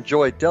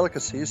 Enjoy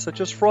delicacies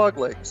such as frog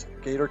legs,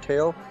 gator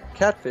tail,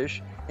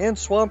 catfish, and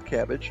swamp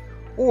cabbage,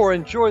 or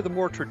enjoy the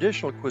more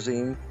traditional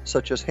cuisine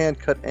such as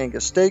hand-cut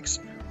Angus steaks,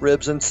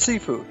 ribs, and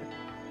seafood.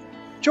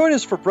 Join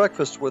us for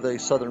breakfast with a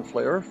southern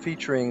flair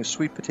featuring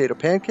sweet potato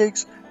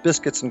pancakes,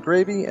 biscuits and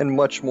gravy, and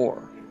much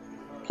more.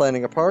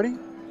 Planning a party?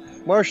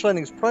 Marsh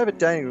Landing's private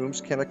dining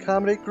rooms can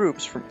accommodate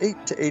groups from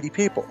 8 to 80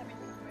 people.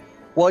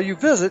 While you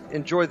visit,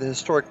 enjoy the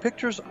historic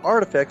pictures,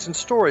 artifacts, and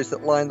stories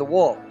that line the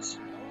walls.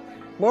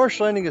 Marsh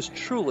Landing is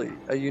truly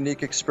a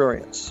unique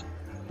experience.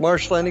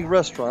 Marsh Landing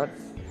Restaurant,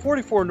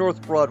 44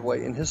 North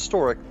Broadway in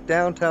historic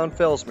downtown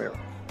Fellsmere,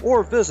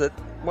 or visit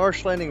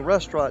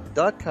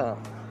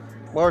marshlandingrestaurant.com.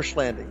 Marsh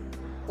Landing,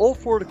 Old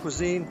Florida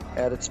cuisine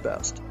at its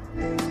best.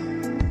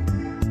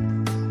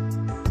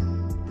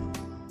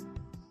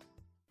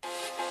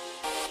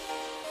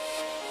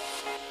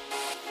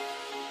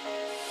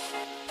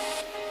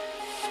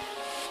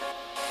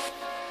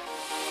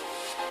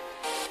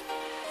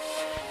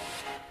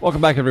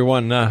 Welcome back,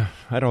 everyone.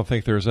 I don't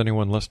think there's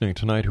anyone listening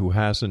tonight who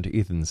hasn't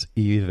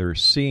either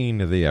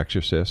seen The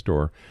Exorcist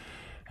or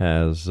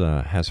has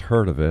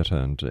heard of it.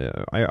 And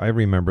I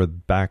remember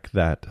back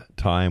that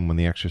time when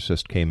The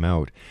Exorcist came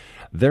out,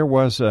 there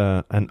was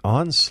an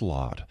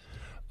onslaught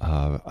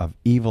of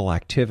evil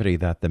activity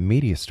that the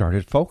media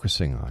started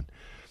focusing on.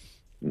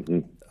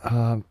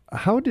 Mm-hmm.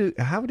 How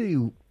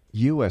do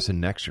you, as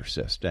an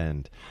exorcist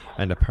and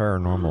a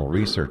paranormal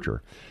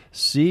researcher,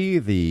 see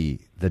the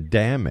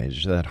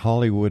damage that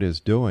Hollywood is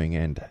doing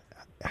and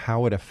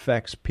how it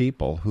affects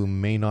people who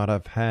may not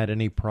have had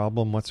any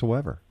problem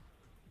whatsoever?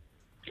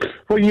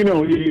 Well,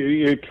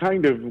 it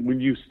kind of, when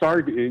you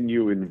start and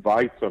you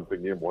invite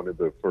something in, one of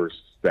the first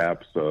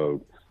steps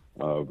of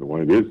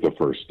when it is the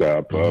first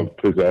step of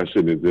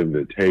possession is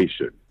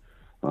invitation,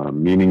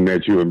 meaning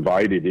that you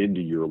invite it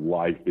into your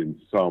life in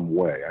some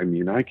way. I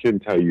mean, I can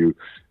tell you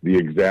the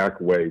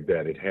exact way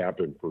that it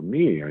happened for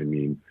me. I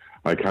mean,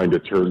 I kind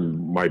of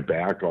turned my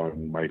back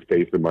on my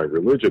faith and my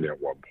religion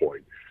at one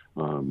point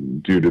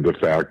due to the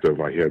fact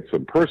of I had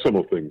some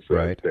personal things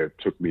that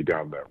took me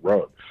down that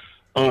road.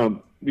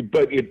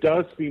 But it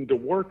does seem to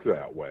work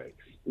that way.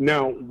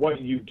 Now,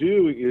 what you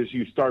do is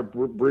you start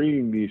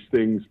bringing these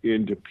things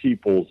into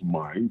people's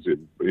minds,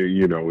 and there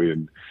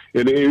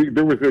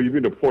was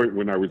even a point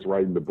when I was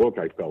writing the book,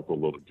 I felt a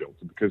little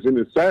guilty because, in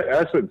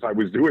essence, I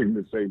was doing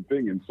the same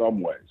thing in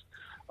some ways,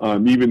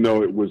 even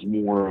though it was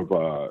more of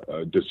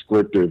a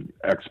descriptive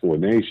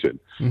explanation.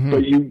 Mm-hmm.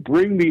 But you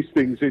bring these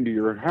things into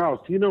your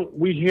house.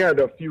 We had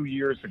a few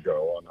years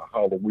ago on a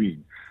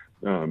Halloween,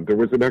 there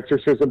was an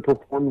exorcism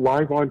performed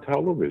live on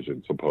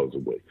television,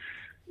 supposedly.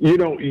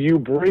 You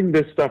bring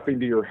this stuff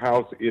into your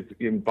house, it's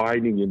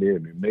inviting it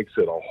in. It makes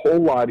it a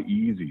whole lot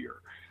easier.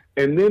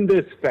 And then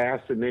this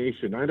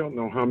fascination, I don't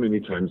know how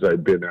many times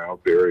I've been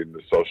out there in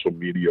the social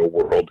media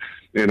world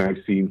and I've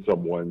seen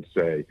someone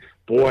say,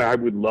 boy, I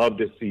would love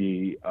to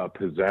see a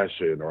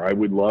possession, or I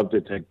would love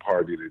to take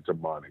part in a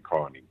demonic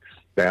haunting.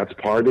 That's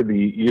part of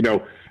the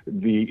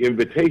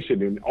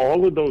invitation. And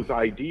all of those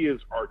ideas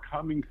are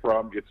coming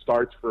from, it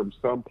starts from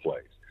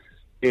someplace.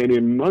 And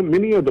in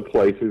many of the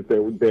places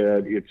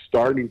that it's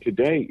starting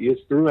today is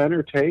through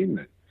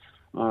entertainment.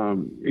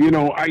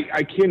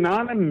 I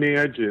cannot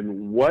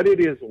imagine what it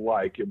is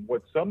like and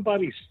what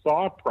somebody's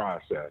thought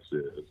process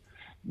is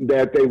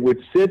that they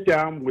would sit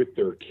down with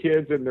their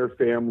kids and their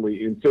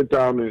family and sit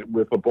down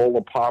with a bowl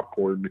of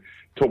popcorn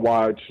to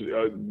watch,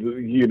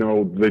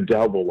 the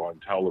devil on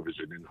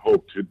television in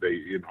hopes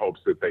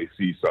that they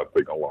see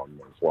something along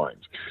those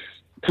lines.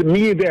 To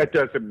me, that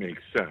doesn't make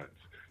sense.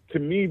 To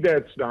me,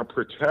 that's not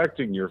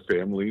protecting your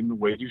family in the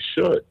way you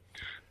should.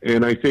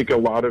 And I think a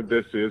lot of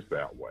this is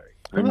that way.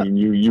 I mean,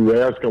 you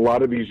ask a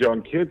lot of these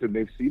young kids, and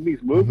they've seen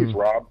these movies,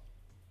 Rob.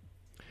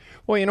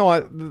 Well, you know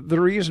what? The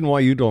reason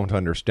why you don't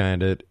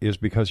understand it is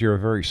because you're a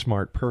very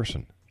smart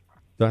person.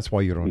 That's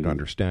why you don't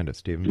understand it,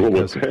 Stephen.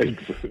 Because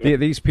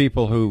these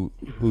people who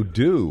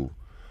do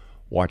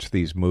watch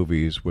these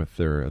movies with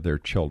their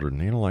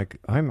children,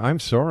 I'm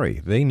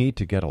sorry, they need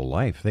to get a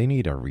life. They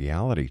need a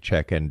reality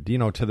check, and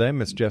to them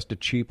it's just a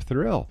cheap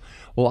thrill.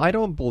 Well, I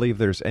don't believe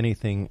there's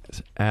anything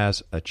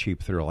as a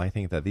cheap thrill. I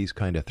think that these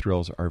kind of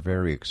thrills are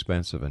very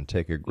expensive and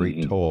take a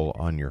great toll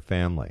on your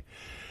family.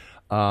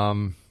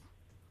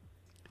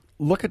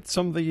 Look at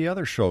some of the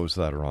other shows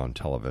that are on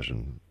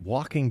television.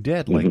 Walking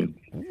Dead,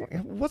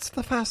 what's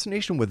the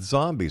fascination with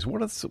zombies?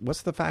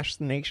 What's the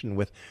fascination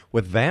with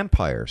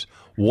vampires?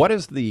 What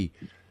is the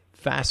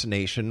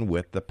fascination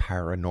with the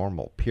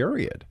paranormal?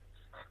 Period.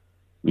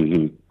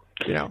 Mm-hmm.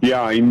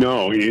 Yeah, I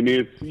know, and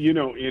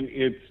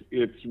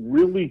it's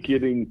really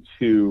getting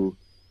to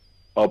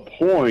a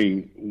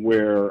point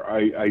where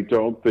I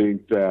don't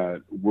think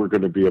that we're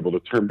going to be able to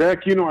turn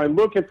back. I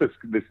look at this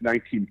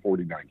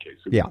 1949 case.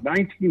 It was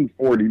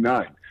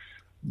 1949,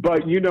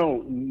 but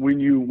when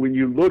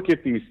you look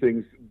at these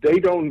things, they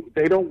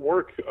don't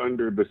work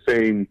under the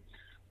same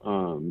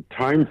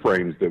time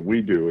frames that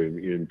we do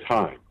in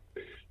time.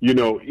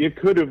 It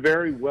could have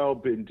very well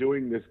been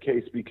doing this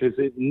case because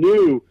it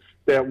knew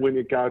that when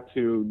it got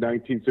to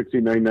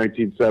 1969,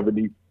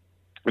 1970.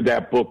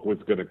 That book was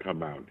going to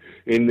come out.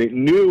 And it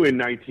knew in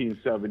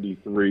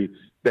 1973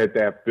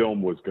 that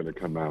film was going to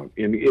come out.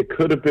 And it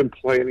could have been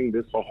planning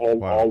this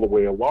all the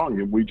way along,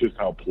 and we just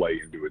helped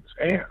play into its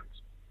hands.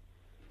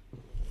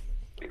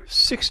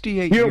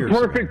 68 years.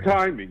 Perfect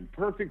timing.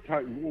 Perfect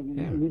time.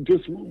 Yeah.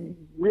 Just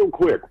real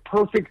quick,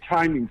 perfect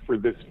timing for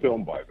this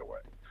film, by the way.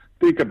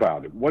 Think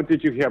about it. What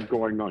did you have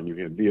going on? You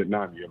had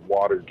Vietnam, you had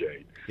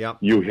Watergate. Yep.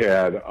 You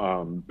had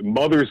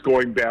mothers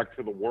going back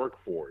to the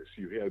workforce.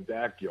 You had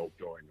that guilt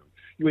going on.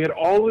 You had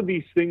all of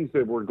these things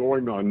that were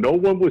going on. No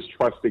one was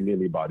trusting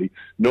anybody.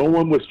 No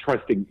one was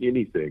trusting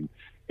anything.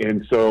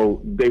 And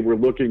so they were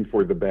looking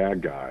for the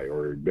bad guy,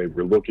 or they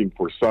were looking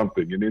for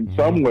something. And in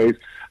some ways,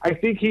 I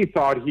think he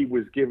thought he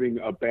was giving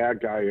a bad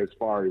guy as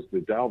far as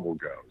the devil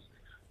goes.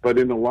 But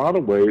in a lot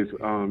of ways,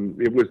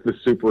 it was the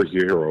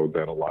superhero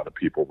that a lot of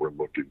people were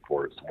looking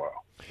for as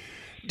well.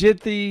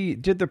 Did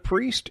the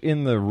priest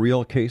in the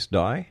real case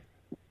die?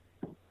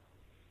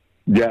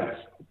 Yes.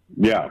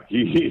 Yeah.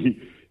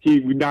 He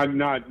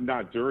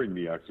not during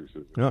the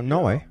exorcism. No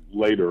way.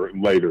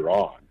 Later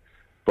on.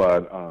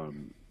 But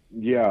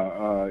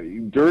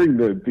during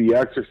the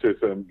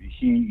exorcism,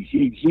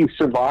 he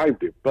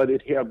survived it, but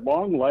it had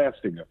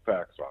long-lasting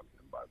effects on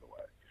him, by the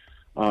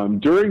way.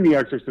 During the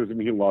exorcism,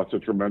 he lost a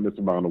tremendous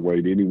amount of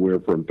weight, anywhere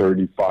from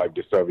 35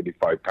 to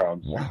 75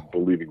 pounds,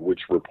 believing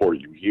which report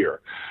you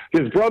hear.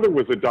 His brother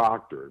was a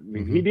doctor. I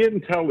mean, he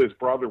didn't tell his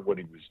brother what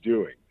he was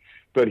doing,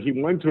 but he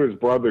went to his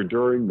brother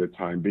during the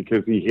time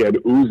because he had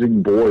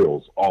oozing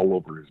boils all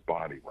over his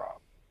body, Rob.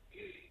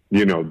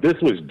 You know, this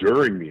was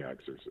during the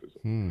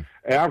exorcism.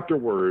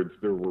 Afterwards,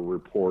 there were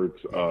reports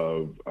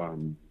of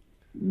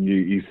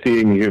you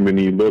seeing him, and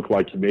he looked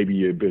like maybe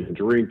he had been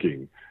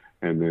drinking.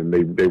 And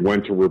then they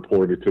went to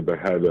report it to the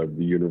head of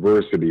the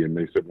university, and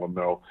they said, well,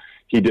 no,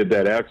 he did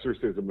that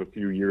exorcism a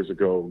few years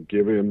ago.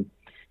 Give him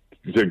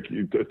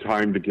the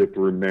time to get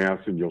through Mass,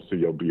 and you'll see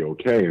he'll be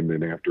okay. And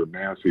then after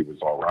Mass, he was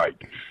all right.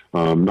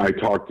 I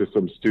talked to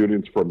some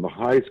students from the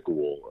high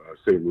school,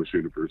 St. Louis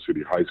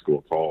University High School.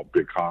 It's all a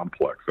big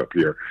complex up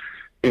here.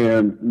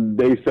 And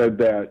they said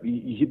that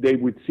they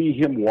would see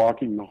him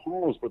walking the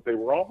halls, but they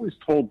were always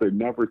told they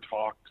never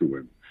talked to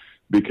him,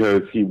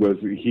 because he was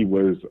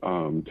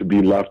to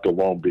be left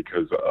alone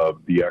because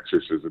of the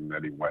exorcism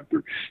that he went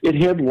through. It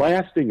had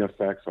lasting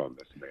effects on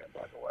this man,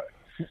 by the way.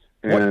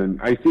 And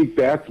I think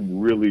that's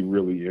really,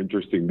 really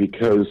interesting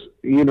because,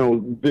 you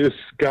know, this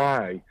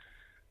guy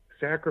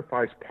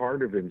sacrificed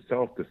part of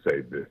himself to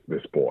save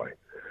this boy.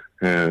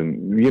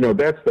 And, you know,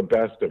 that's the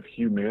best of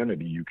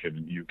humanity you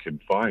can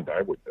find,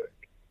 I would think.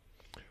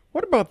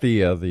 What about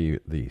the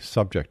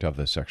subject of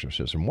this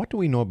exorcism? What do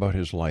we know about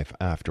his life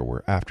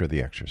after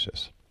the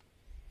exorcism?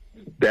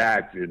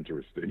 That's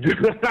interesting.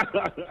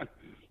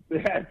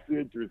 That's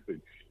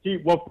interesting.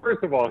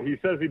 First of all, he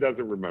says he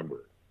doesn't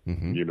remember,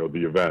 you know,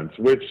 the events,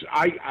 which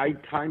I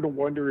kind of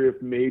wonder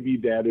if maybe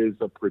that is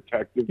a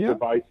protective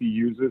device he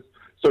uses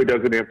so he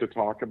doesn't have to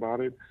talk about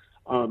it.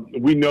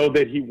 We know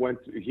that he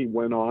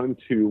went on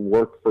to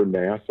work for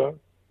NASA.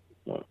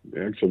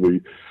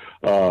 Actually,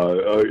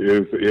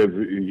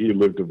 he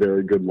lived a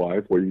very good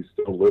life where he's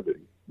still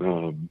living.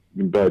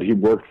 But he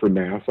worked for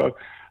NASA.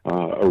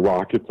 A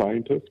rocket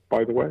scientist,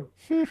 by the way.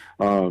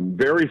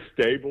 Very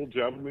stable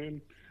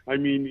gentleman. I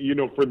mean, you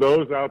know, for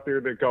those out there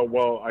that go,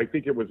 well, I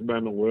think it was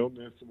mental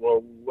illness.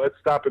 Well, let's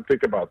stop and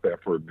think about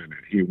that for a minute.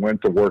 He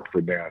went to work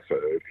for NASA.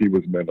 If he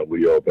was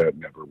mentally ill, that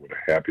never would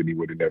have happened. He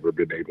would have never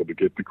been able to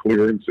get the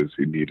clearances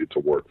he needed to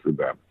work for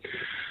them.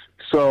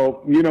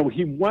 So, you know,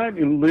 he went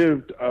and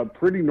lived a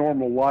pretty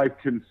normal life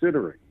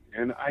considering.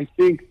 And I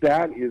think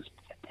that is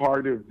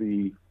part of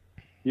the,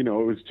 you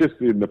know, it was just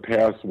in the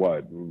past,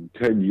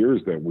 10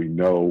 years that we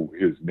know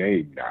his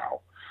name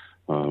now.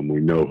 We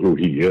know who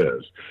he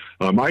is.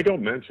 I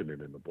don't mention it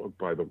in the book,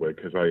 by the way,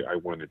 because I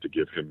wanted to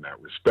give him that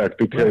respect,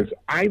 because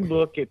I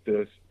look at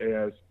this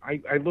as,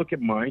 I look at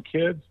my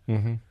kids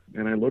and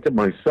I look at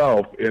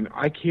myself, and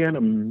I can't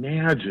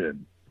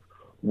imagine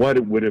what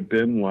it would have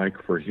been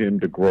like for him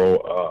to grow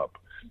up.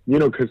 You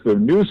know, because the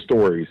news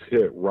stories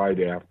hit right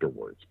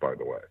afterwards, by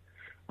the way.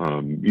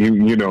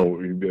 You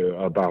know,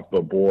 about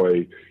the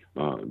boy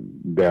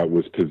that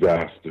was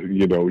possessed,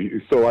 you know.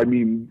 So, I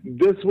mean,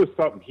 this was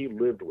something he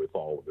lived with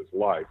all of his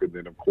life. And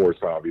then, of course,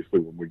 obviously,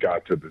 when we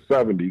got to the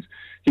 70s,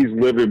 he's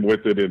living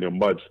with it in a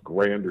much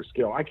grander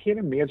scale. I can't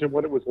imagine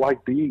what it was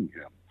like being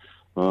him.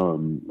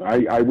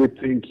 I would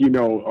think, you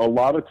know, a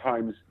lot of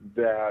times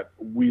that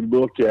we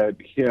look at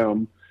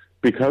him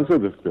because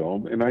of the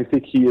film, and I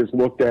think he is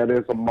looked at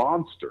as a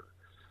monster.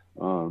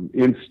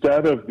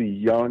 Instead of the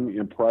young,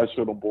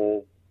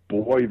 impressionable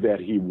boy that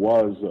he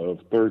was of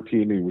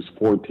 13, he was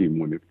 14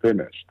 when it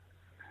finished.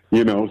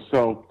 You know,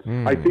 so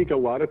I think a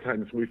lot of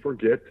times we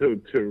forget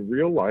to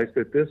realize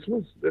that this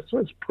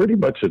was pretty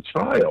much a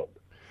child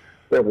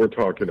that we're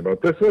talking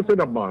about. This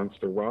wasn't a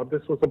monster, Rob.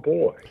 This was a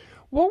boy.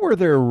 What were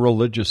their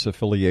religious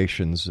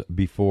affiliations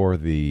before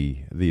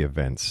the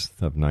events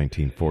of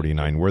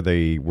 1949? Were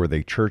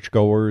they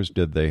churchgoers?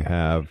 Did they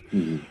have?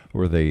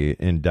 Were they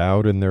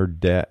endowed in their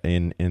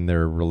in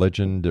their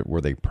religion?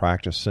 Were they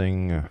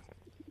practicing?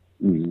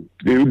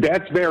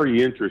 That's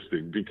very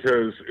interesting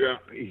because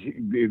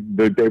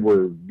they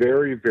were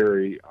very,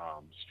 very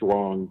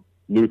strong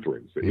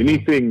Lutherans.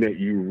 Anything that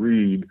you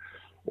read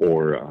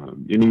or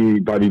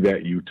anybody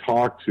that you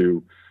talk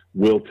to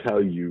will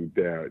tell you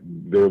that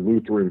their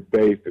Lutheran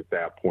faith at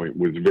that point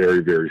was very,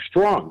 very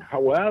strong.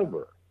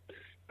 However,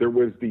 there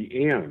was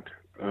the aunt.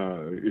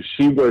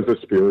 She was a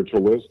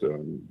spiritualist.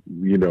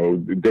 You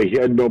know, they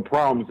had no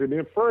problems. And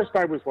at first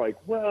I was like,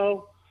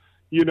 well,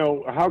 you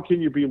know, how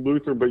can you be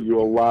Lutheran but you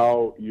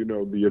allow, you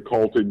know, the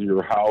occult into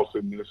your house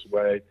in this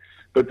way?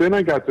 But then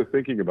I got to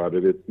thinking about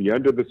it. It's the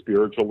end of the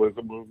spiritualism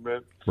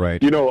movement.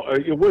 Right. You know,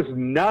 it was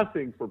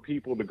nothing for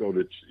people to go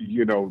to,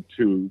 you know,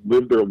 to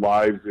live their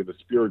lives in a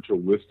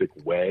spiritualistic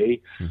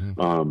way,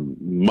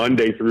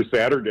 Monday through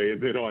Saturday,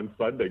 and then on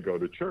Sunday go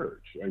to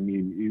church. I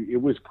mean, it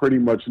was pretty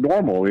much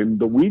normal. And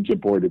the Ouija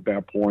board at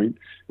that point,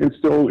 and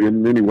still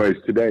in many ways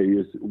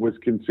today, was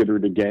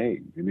considered a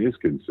game and is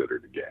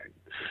considered a game.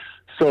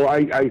 So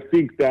I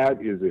think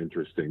that is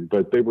interesting.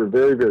 But they were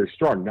very, very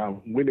strong.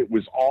 Now, when it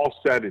was all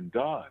said and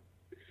done,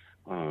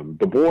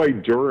 the boy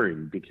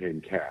during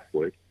became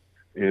Catholic,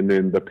 and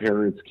then the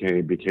parents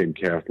became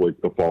Catholic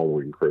the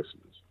following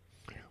Christmas.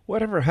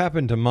 Whatever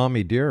happened to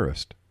Mommy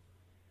Dearest?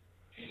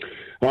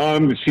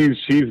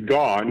 She's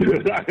gone.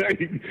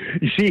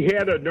 She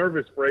had a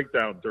nervous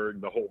breakdown during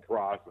the whole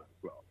process,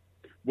 though,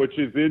 which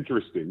is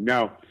interesting.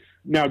 Now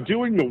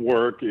doing the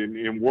work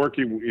and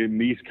working in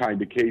these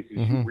kind of cases,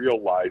 you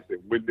realize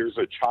that when there's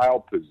a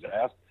child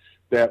possessed,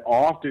 that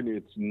often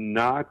it's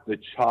not the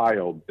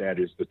child that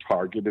is the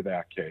target of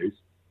that case.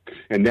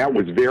 And that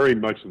was very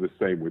much the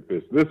same with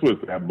this. This was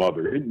that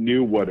mother. It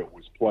knew what it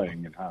was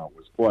playing and how it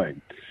was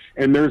playing.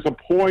 And there's a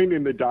point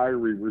in the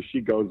diary where she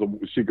goes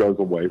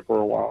away for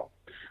a while.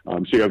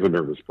 She has a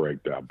nervous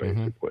breakdown,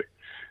 basically.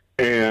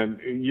 And,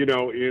 you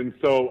know, and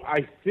so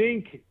I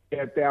think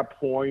at that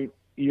point,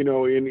 you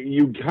know, and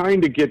you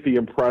kind of get the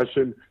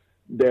impression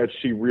that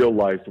she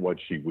realized what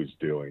she was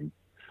doing.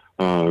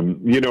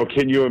 You know,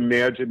 can you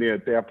imagine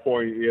at that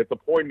point, at the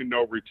point of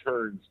no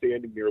return,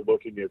 standing there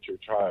looking at your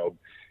child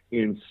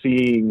and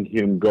seeing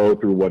him go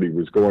through what he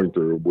was going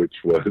through, which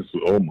was,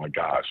 oh my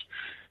gosh,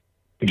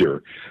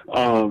 you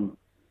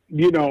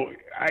know,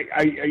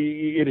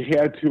 it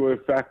had to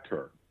affect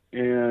her.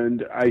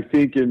 And I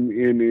think in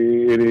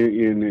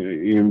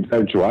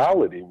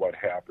eventuality, what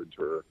happened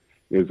to her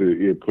is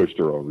it pushed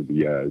her over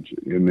the edge.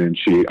 And then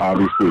she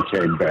obviously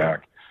came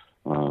back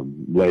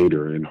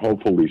later, and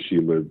hopefully she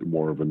lived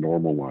more of a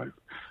normal life.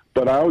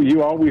 But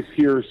you always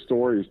hear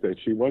stories that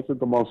she wasn't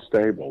the most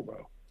stable,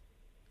 though.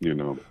 You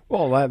know.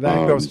 Well, that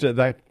goes to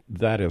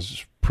that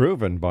is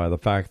proven by the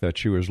fact that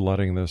she was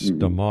letting this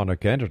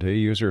demonic entity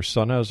use her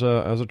son as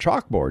a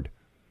chalkboard.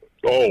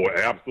 Oh,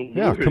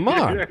 absolutely! Yeah, come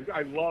on.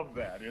 I love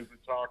that as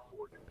a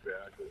chalkboard,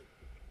 exactly.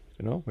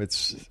 You know,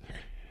 it's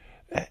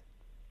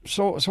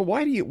so.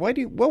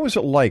 What was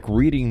it like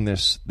reading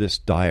this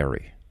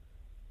diary?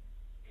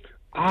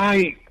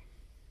 I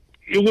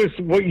was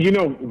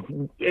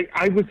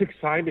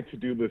excited to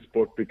do this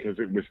book because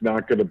it was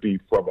not going to be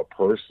from a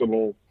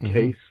personal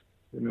case,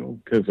 you know,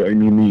 because I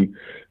mean,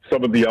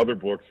 some of the other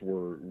books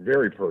were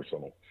very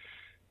personal.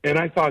 And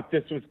I thought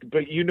this was,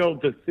 but you know,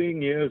 the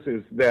thing is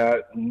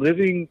that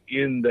living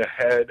in the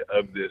head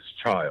of this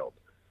child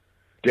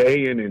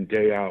day in and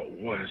day out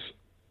was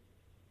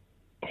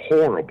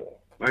horrible.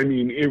 I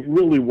mean, it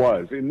really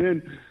was. And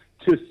then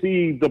to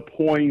see the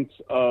points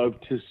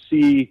to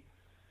see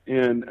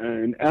and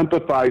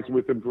empathize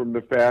with them from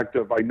the fact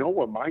of, I know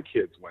what my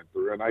kids went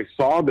through and I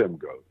saw them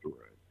go through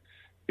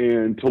it,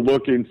 and to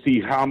look and see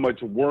how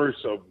much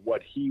worse of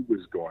what he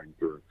was going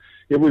through.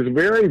 It was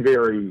very,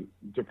 very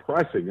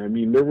depressing. I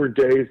mean, there were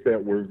days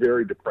that were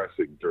very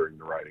depressing during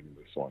the writing of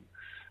this one.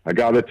 I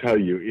got to tell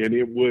you, and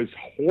it was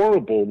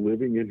horrible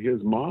living in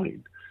his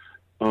mind.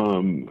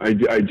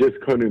 I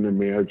just couldn't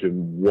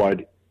imagine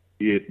what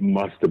it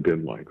must have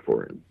been like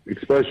for him,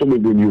 especially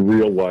when you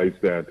realize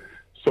that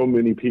so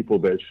many people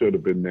that should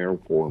have been there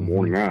for him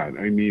were not.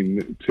 I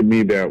mean, to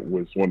me, that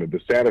was one of the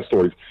saddest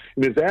stories.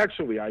 And it's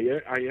actually,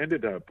 I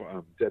ended up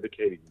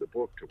dedicating the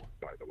book to him,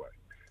 by the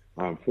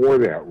way, for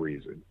that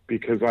reason,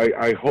 because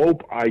I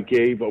hope I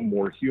gave a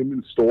more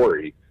human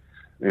story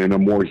and a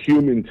more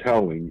human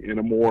telling and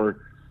a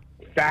more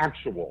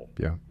factual,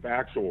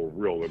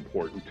 real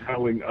important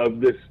telling of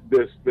this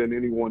than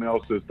anyone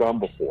else has done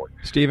before.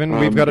 Stephen,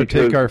 we've got to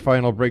take our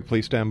final break.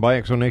 Please stand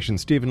by. Exonation.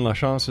 Stephen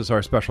Lachance is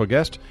our special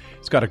guest.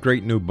 He's got a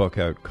great new book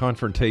out,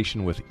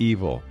 Confrontation with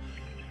Evil,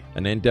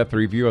 an in-depth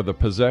review of the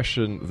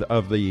possession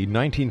of the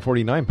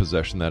 1949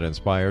 possession that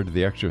inspired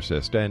The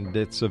Exorcist, and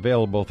it's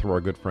available through our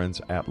good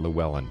friends at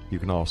Llewellyn. You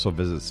can also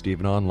visit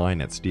Stephen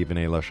online at Stephen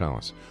A.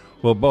 Lachance.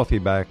 We'll both be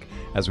back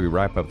as we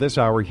wrap up this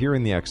hour here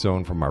in the X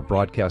Zone from our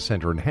broadcast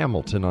center in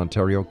Hamilton,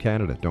 Ontario,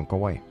 Canada. Don't go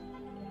away.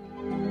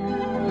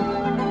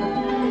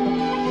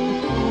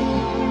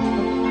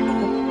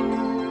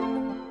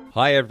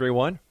 Hi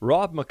everyone,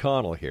 Rob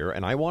McConnell here,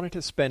 and I wanted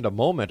to spend a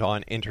moment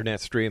on internet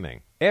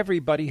streaming.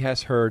 Everybody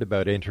has heard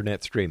about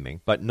internet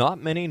streaming, but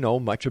not many know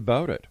much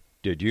about it.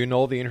 Did you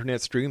know the internet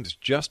streams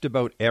just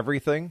about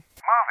everything?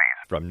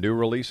 Movies. From new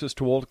releases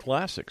to old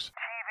classics.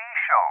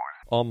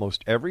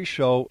 Almost every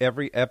show,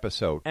 every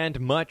episode, and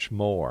much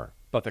more.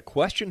 But the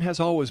question has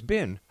always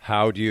been,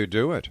 how do you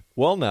do it? Well,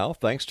 Well, now,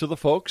 thanks to the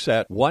folks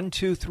at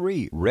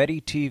 123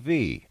 Ready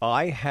TV,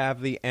 I have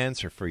the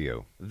answer for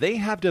you. They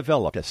have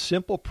developed a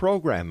simple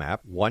program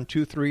app,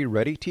 123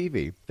 Ready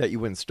TV, that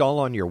you install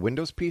on your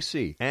Windows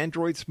PC,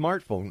 Android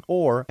smartphone,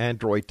 or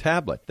Android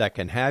tablet that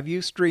can have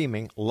you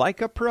streaming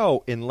like a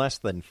pro in less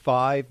than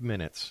 5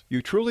 minutes.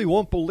 You truly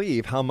won't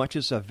believe how much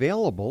is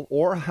available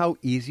or how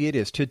easy it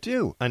is to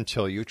do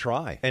until you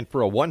try. And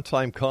for a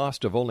one-time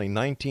cost of only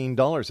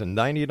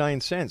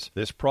 $19.99,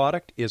 this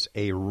product is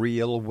a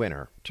real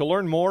winner. To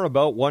learn more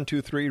about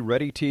 123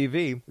 Ready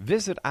TV,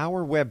 visit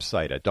our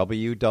website at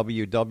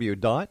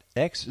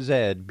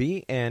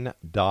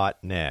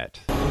www.xzbn.net.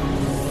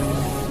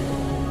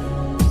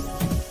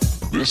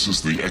 This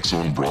is the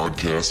X-Zone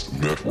Broadcast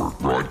Network,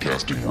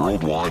 broadcasting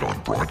worldwide on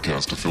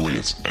broadcast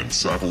affiliates and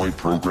satellite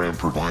program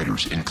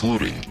providers,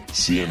 including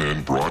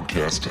CNN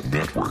Broadcast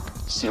Network,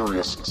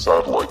 Sirius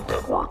Satellite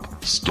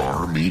Network,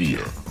 Star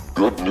Media,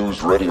 Good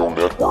News Radio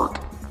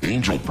Network,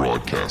 Angel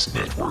Broadcast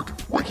Network,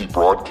 Wiki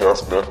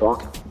Broadcast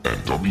Network, and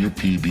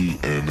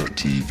WPBN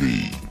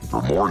TV.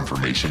 For more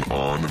information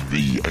on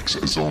the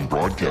X-Zone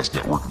Broadcast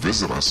Network,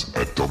 visit us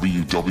at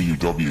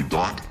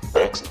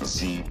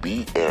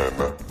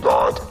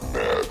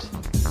www.xzbn.net.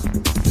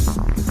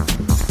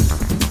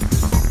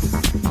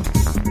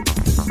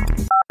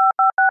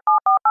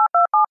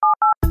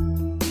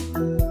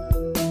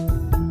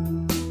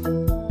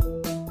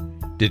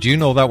 Did you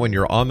know that when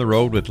you're on the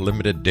road with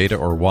limited data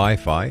or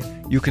Wi-Fi,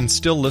 you can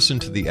still listen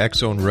to the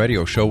X-Zone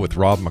Radio Show with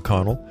Rob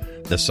McConnell,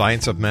 The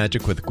Science of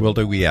Magic with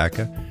Gwilda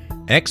Wiyaka,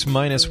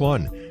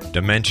 X-1,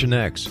 Dimension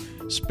X,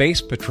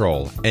 Space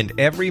Patrol, and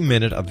every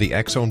minute of the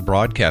X-Zone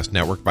Broadcast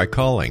Network by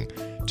calling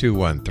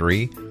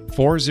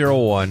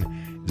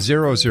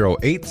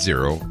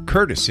 213-401-0080,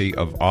 courtesy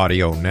of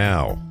Audio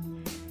Now.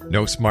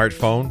 No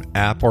smartphone,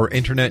 app, or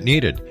internet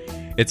needed.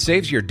 It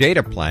saves your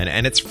data plan,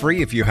 and it's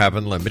free if you have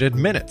unlimited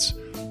minutes.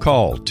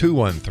 Call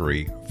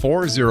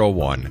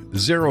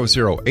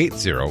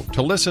 213-401-0080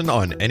 to listen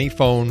on any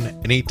phone,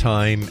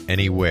 anytime,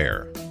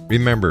 anywhere.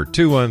 Remember,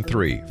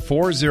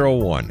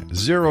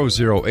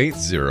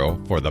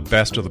 213-401-0080 for the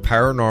best of the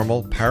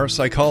paranormal,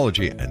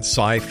 parapsychology, and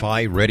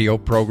sci-fi radio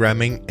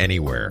programming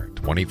anywhere,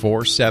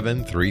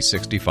 24/7,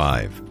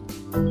 365.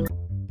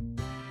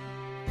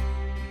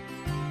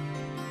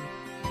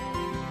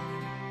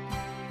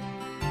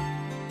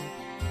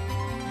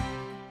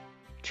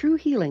 True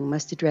healing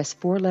must address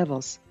 4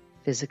 levels: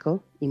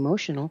 physical,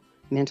 emotional,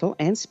 mental,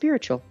 and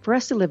spiritual, for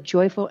us to live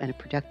joyful and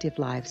productive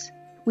lives.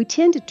 We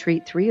tend to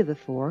treat 3 of the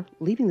 4,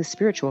 leaving the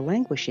spiritual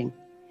languishing.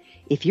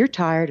 If you're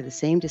tired of the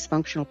same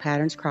dysfunctional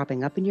patterns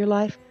cropping up in your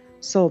life,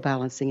 Soul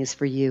Balancing is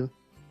for you.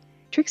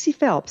 Trixie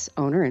Phelps,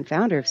 owner and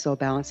founder of Soul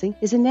Balancing,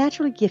 is a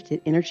naturally gifted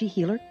energy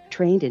healer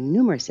trained in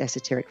numerous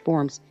esoteric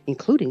forms,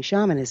 including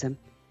shamanism.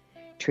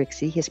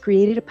 Trixie has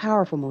created a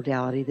powerful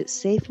modality that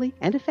safely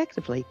and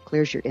effectively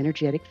clears your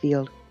energetic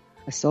field.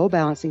 A soul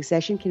balancing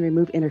session can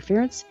remove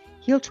interference,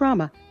 heal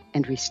trauma,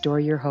 and restore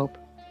your hope.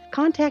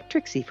 Contact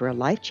Trixie for a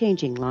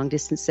life-changing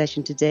long-distance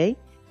session today,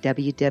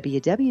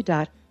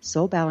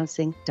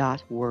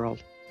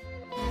 www.soulbalancing.world.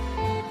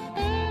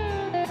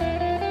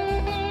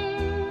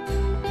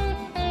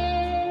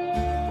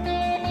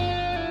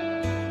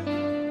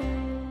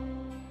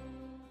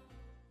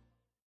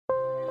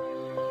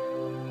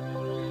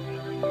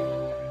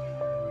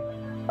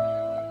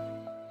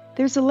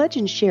 There's a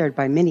legend shared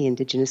by many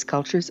indigenous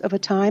cultures of a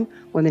time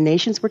when the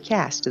nations were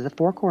cast to the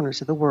 4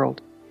 corners of the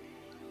world.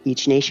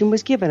 Each nation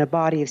was given a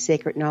body of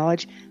sacred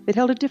knowledge that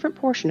held a different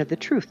portion of the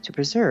truth to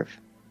preserve.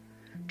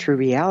 True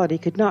reality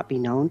could not be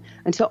known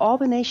until all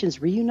the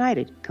nations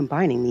reunited,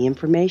 combining the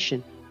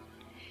information.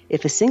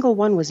 If a single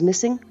one was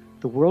missing,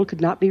 the world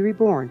could not be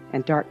reborn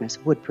and darkness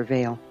would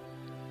prevail.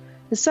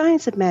 The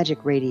Science of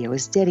Magic Radio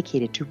is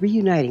dedicated to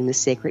reuniting the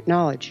sacred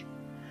knowledge.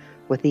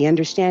 With the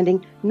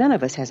understanding, none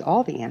of us has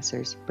all the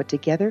answers, but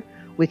together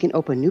we can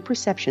open new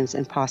perceptions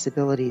and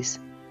possibilities.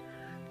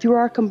 Through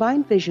our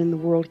combined vision, the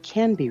world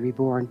can be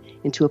reborn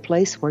into a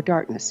place where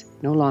darkness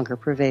no longer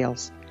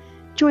prevails.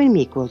 Join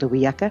me, Gwilda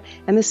Wiyaka,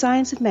 and the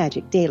Science of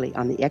Magic daily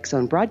on the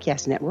X-Zone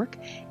Broadcast Network,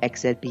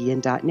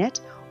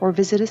 xzbn.net, or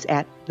visit us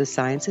at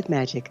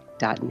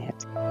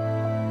thescienceofmagic.net.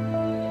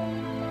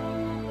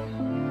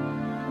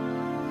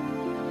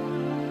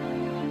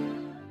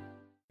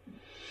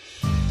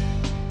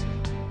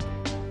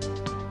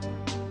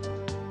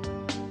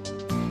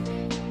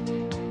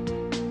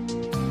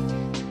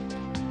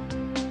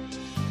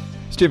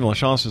 Stephen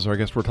Lachance is our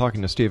guest. We're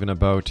talking to Stephen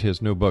about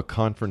his new book,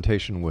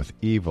 Confrontation with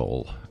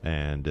Evil,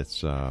 and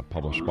it's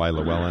published by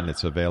Llewellyn.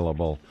 It's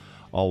available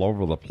all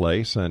over the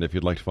place, and if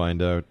you'd like to find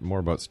out more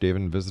about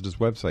Stephen, visit his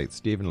website,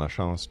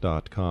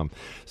 stephenlachance.com.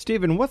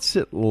 Stephen, what's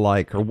it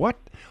like, or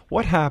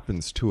what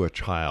happens to a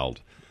child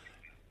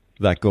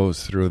that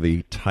goes through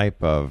the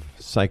type of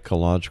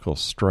psychological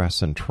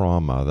stress and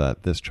trauma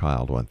that this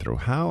child went through?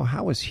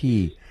 How is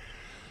he...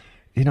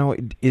 You know,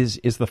 is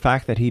the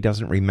fact that he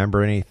doesn't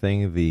remember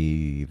anything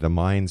the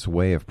mind's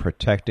way of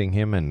protecting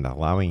him and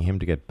allowing him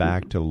to get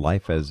back to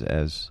life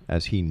as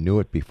he knew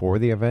it before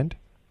the event?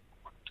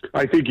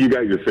 I think you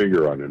got your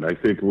finger on it. I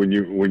think when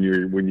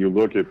you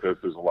look at this,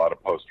 there's a lot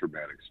of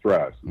post-traumatic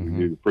stress.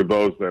 For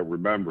those that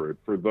remember it,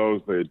 for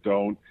those that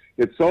don't,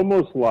 it's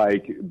almost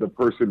like the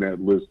person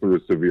that lives through a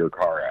severe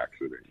car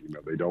accident.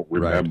 They don't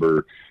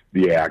remember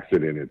the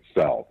accident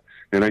itself.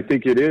 And I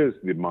think it is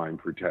the mind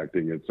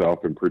protecting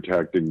itself and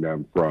protecting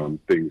them from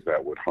things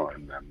that would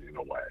harm them in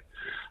a way.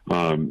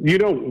 A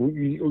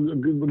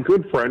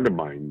good friend of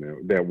mine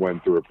that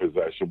went through a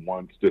possession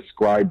once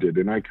described it,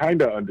 and I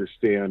kind of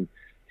understand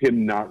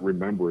him not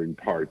remembering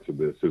parts of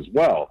this as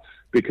well,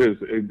 because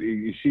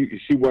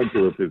she went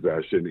through a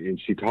possession, and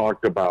she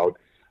talked about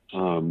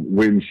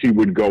when she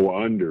would go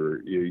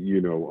under,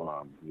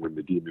 when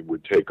the demon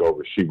would take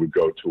over, she would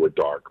go to a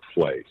dark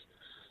place.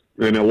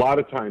 And a lot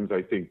of times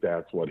I think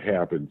that's what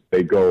happens.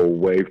 They go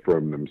away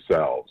from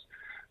themselves,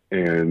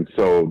 and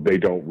so they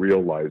don't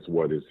realize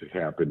what is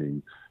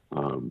happening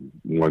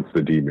once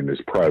the demon is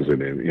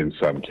present in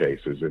some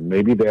cases. And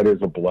maybe that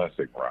is a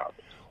blessing, Rob.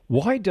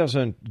 Why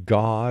doesn't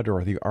God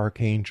or the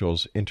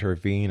archangels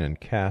intervene and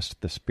cast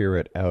the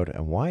spirit out?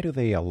 And why do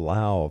they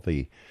allow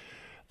the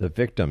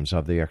victims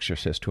of the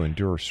exorcist to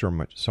endure so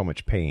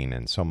much pain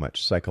and so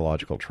much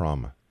psychological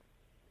trauma?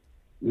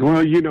 Well,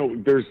 I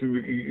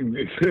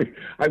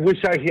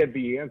wish I had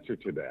the answer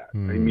to that. I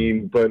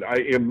mean, but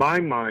in my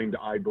mind,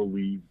 I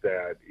believe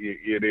that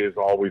it is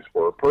always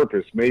for a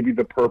purpose. Maybe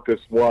the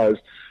purpose was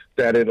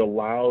that it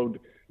allowed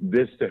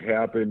this to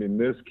happen in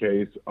this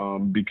case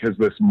because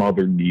this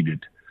mother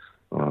needed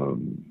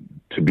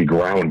to be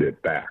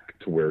grounded back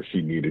to where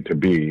she needed to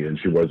be, and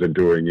she wasn't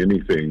doing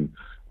anything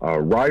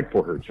right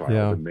for her child.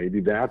 Yeah. And maybe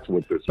that's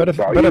what this but is if,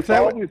 about. but if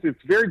that,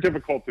 it's very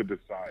difficult to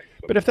decide.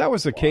 But if that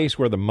was the case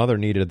where the mother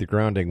needed the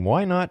grounding,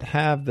 why not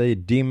have the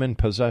demon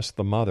possess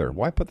the mother?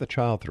 Why put the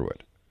child through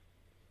it?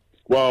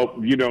 Well,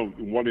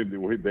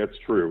 that's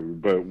true,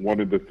 but one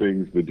of the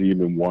things the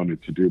demon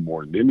wanted to do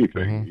more than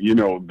anything,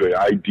 the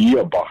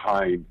idea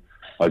behind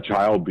a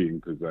child being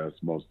possessed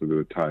most of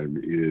the time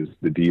is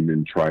the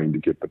demon trying to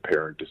get the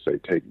parent to say,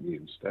 take me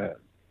instead.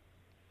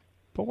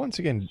 But once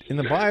again, in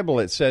the Bible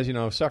it says,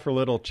 suffer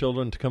little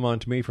children to come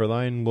unto me, for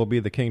thine will be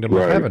the kingdom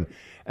of heaven.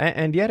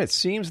 And yet it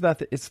seems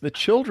that it's the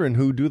children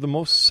who do the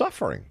most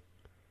suffering.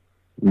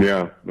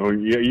 Yeah.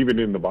 Even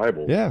in the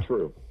Bible. Yeah. It's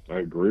true. I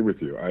agree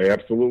with you. I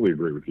absolutely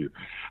agree with you.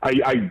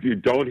 I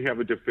don't have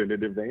a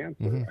definitive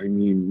answer. I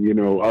mean,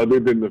 other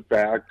than the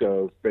fact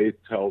of faith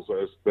tells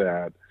us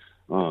that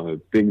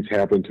things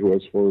happen to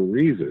us for a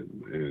reason,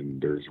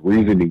 and there's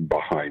reasoning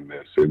behind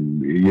this,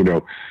 and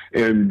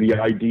and the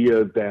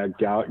idea that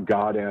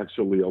God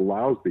actually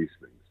allows these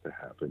things to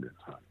happen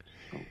at times.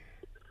 So.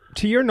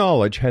 To your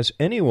knowledge, has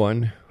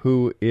anyone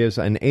who is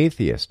an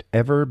atheist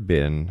ever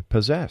been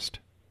possessed?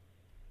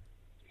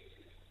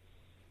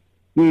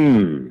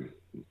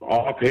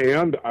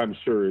 Offhand, I'm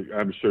sure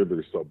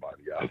there's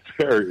somebody out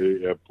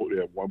there at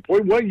one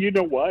point. Well, you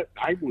know what?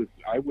 I was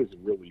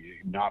really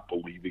not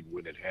believing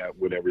when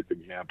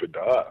everything happened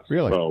to us.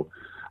 Really? So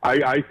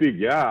I think,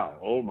 yeah.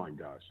 Oh my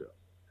gosh.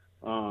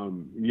 I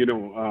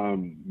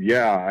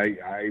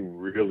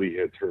really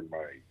had turned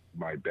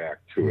my back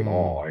to it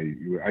all.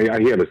 I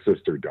had a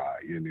sister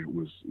die, and it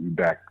was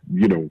back,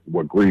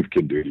 what grief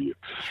can do to you.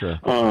 Sure.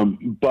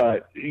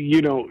 But,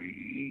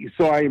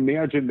 so I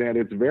imagine that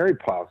it's very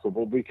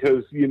possible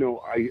because,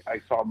 I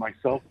saw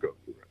myself go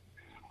through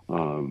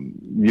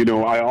it.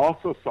 I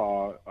also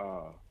saw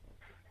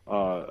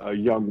a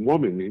young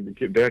woman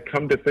that,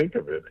 come to think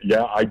of it.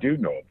 Yeah, I do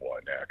know of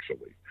one,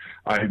 actually.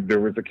 There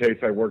was a case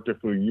I worked a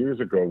few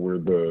years ago where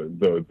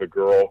the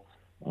girl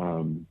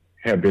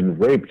had been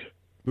raped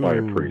by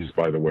a priest,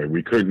 by the way.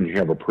 We couldn't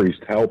have a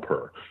priest help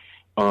her.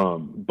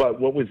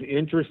 But what was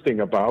interesting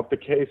about the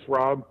case,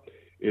 Rob,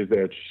 is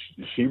that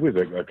she was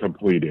a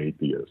complete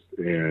atheist,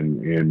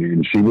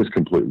 and she was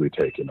completely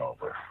taken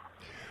over.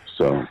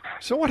 So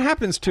what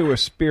happens to a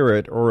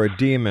spirit or a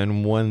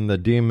demon when the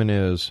demon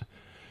is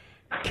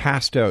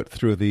cast out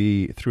through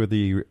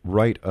the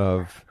rite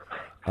of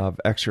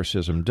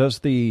exorcism? Does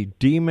the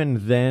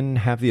demon then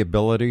have the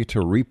ability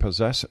to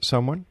repossess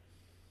someone?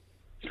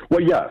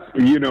 Well, yes.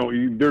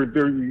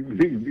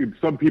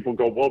 Some people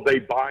go, well, they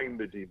bind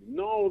the demon.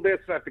 No,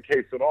 that's not the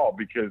case at all,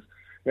 because,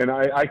 and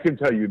I can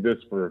tell you this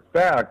for a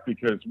fact,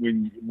 because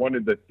one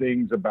of the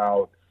things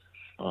about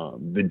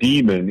the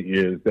demon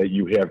is that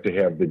you have to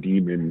have the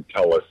demon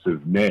tell us his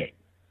name.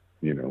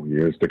 He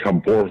has to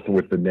come forth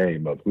with the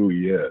name of who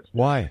he is.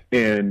 Why?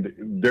 And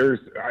it's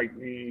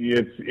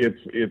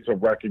a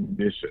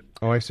recognition.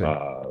 Oh, I see.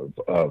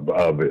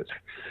 Of it.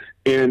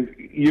 And,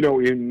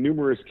 in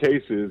numerous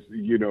cases,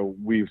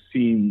 we've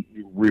seen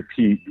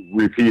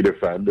repeat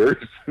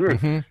offenders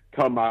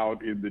come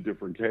out in the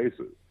different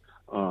cases.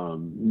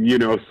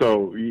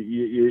 So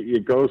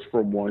it goes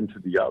from one to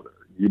the other.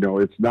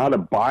 It's not a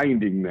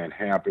binding that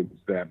happens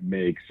that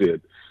makes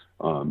it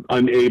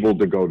unable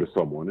to go to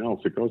someone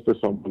else. It goes to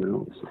someone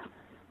else.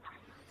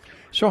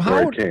 So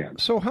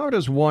how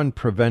does one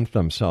prevent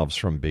themselves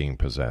from being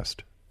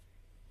possessed?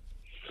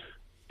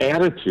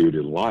 Attitude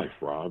in life,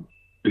 Rob.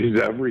 is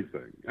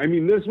everything. I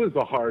mean, this was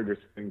the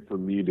hardest thing for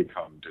me to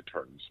come to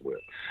terms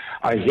with.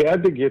 I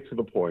had to get to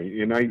the point,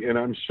 and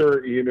I'm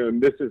sure,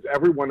 and this is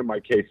every one of my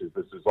cases,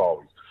 this is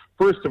always,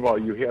 first of all,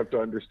 you have to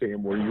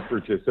understand where you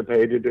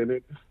participated in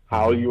it,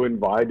 how you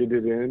invited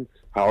it in,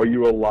 how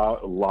you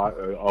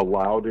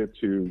allowed it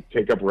to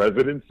take up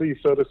residency,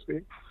 so to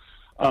speak.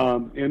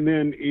 And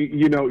then,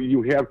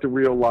 you have to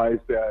realize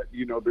that,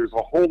 there's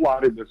a whole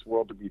lot in this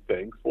world to be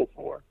thankful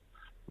for,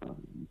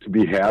 to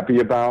be happy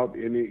about.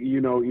 And,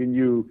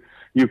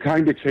 you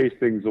kind of chase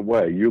things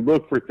away. You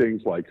look for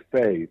things like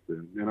faith,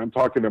 and I'm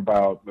talking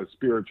about a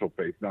spiritual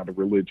faith, not a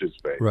religious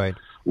faith. Right.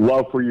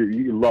 Love for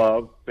you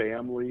love,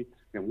 family.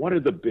 And one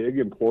of the big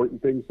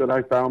important things that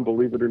I found,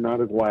 believe it or not,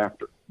 is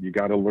laughter. You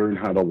got to learn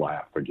how to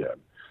laugh again.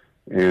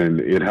 And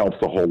it helps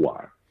a whole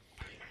lot.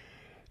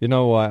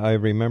 I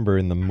remember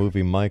in the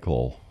movie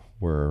Michael,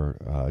 where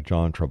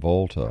John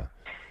Travolta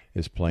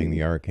is playing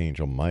the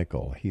Archangel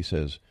Michael, he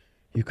says,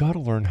 you got to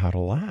learn how to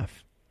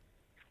laugh.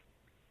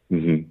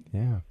 Mm-hmm.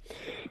 Yeah.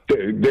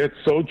 That's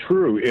so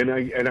true.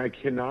 And I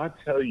cannot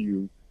tell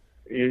you,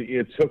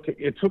 it took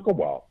a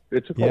while.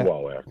 It took a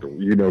while after,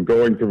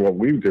 going through what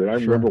we did. I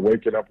remember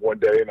waking up one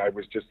day and I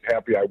was just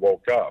happy I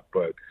woke up.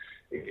 But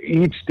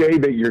each day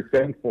that you're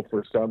thankful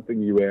for something,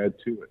 you add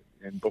to it.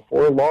 And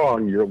before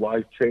long, your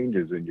life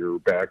changes and you're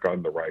back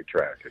on the right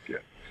track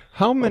again.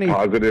 How many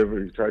positive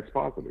attracts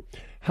positive?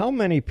 How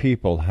many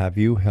people have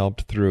you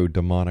helped through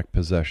demonic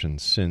possession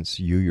since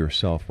you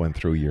yourself went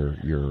through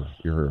your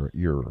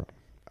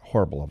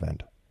horrible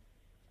event?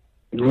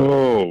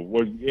 Oh,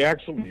 well,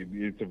 actually,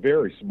 it's a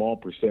very small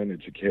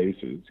percentage of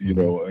cases.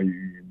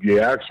 The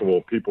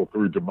actual people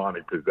through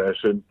demonic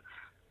possession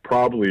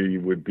probably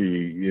would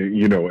be,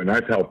 and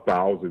I've helped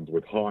thousands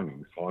with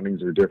hauntings.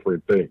 Hauntings are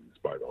different things,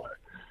 by the way.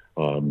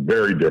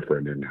 Very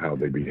different in how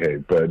they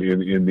behave. But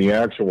in the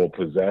actual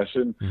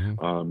possession,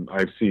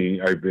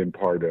 I've been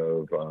part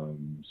of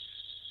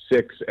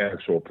 6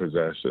 actual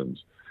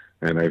possessions,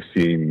 and I've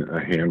seen a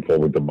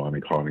handful of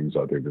demonic hauntings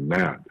other than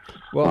that.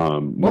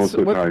 Well, most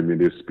of the time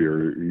it is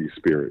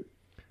spirit.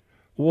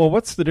 Well,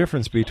 what's the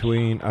difference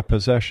between a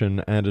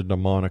possession and a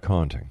demonic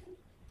haunting?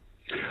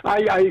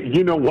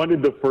 One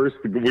of the first,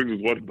 which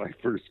was one of my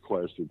first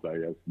questions I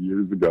asked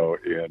years ago,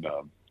 and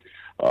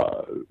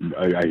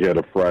I had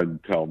a friend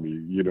tell me,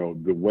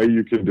 the way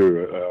you can do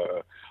it,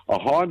 a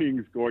haunting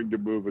is going to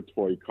move a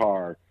toy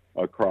car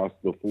across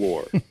the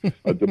floor.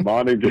 a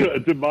demonic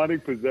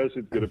possession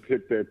is going to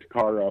pick that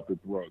car up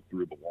and throw it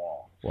through the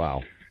wall.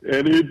 Wow.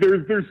 And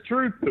there's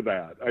truth to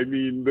that. I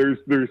mean, there's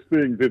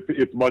things.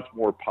 It's much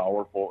more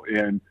powerful,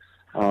 and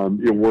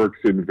it works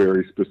in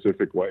very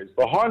specific ways.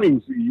 The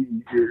hauntings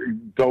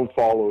don't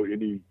follow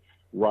any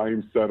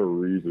rhyme, set, or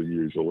reason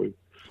usually.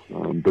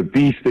 But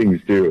these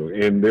things do,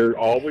 and they're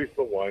always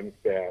the ones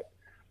that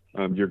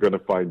you're going to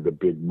find the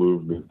big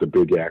movement, the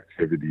big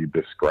activity,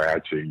 the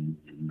scratching,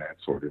 and that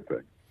sort of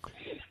thing.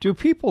 Do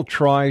people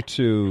try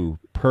to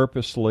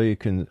purposely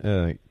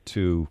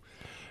to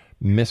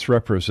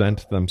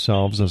misrepresent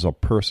themselves as a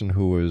person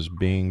who is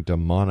being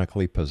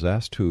demonically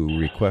possessed to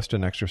request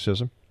an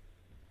exorcism?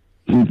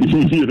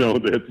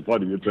 That's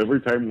funny. It's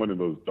every time one of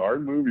those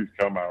darn movies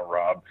come out,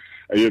 Rob,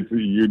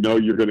 you're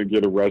going to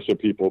get a rush of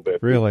people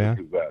that really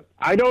possessed.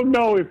 I don't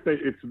know if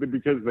it's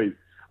because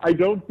I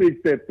don't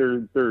think that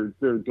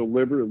they're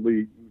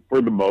deliberately,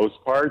 for the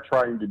most part,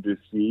 trying to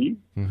deceive.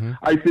 Mm-hmm.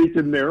 I think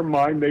in their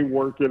mind they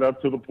work it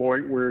up to the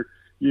point where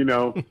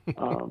the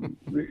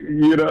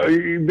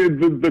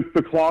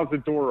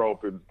closet door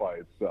opens by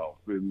itself,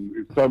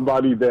 and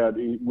somebody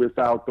that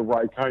without the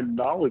right kind of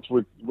knowledge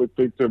would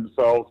think to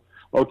themselves,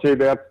 okay,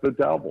 that's the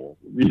devil,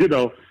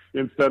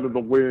 instead of the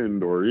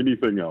wind or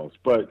anything else.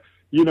 But,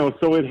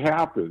 so it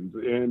happens.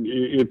 And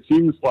it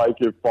seems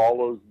like it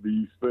follows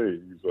these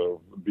things,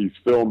 these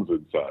films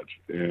and such.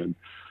 And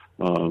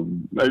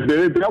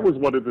that was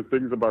one of the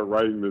things about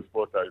writing this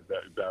book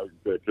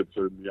that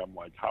concerned me. I'm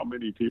like, how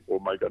many people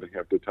am I going to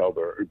have to tell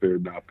they're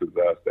not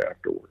possessed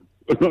afterwards?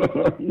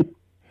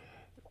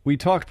 We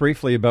talked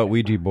briefly about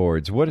Ouija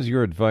boards. What is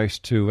your advice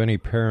to any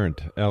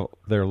parent out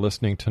there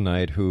listening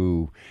tonight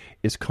who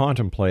is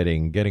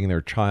contemplating getting their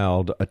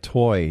child a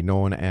toy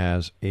known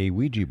as a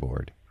Ouija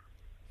board?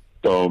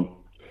 And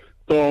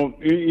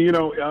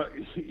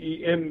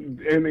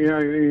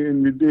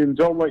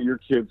don't let your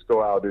kids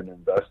go out and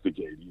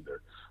investigate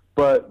either.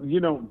 But,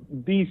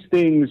 these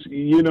things,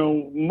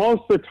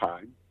 most of the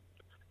time,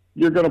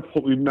 you're going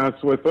to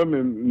mess with them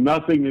and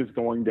nothing is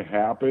going to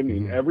happen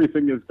and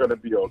everything is going to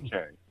be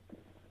okay.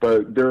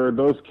 But there are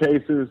those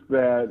cases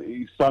that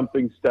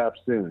something steps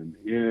in,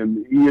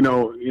 and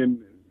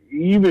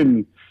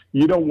even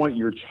you don't want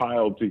your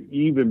child to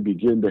even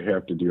begin to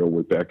have to deal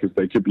with that because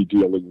they could be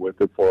dealing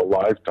with it for a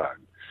lifetime.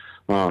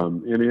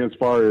 And as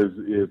far as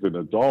an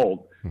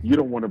adult, you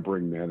don't want to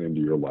bring that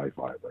into your life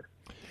either.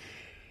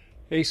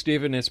 Hey,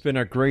 Stephen, it's been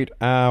a great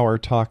hour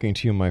talking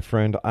to you, my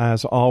friend.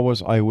 As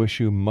always, I wish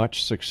you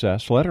much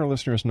success. Let our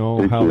listeners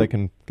know how they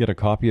can get a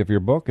copy of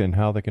your book and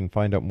how they can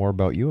find out more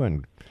about you.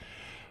 And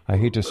I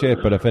hate to say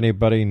it, but if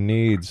anybody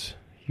needs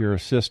your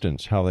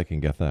assistance, how they can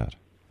get that.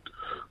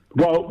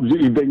 Well,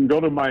 they can go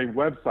to my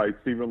website,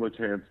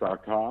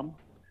 StephenLachance.com.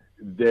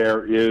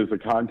 There is a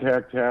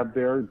contact tab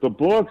there. The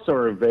books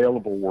are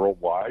available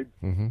worldwide.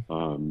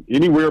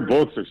 Anywhere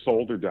books are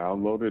sold or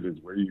downloaded is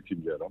where you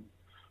can get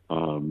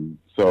them.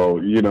 So,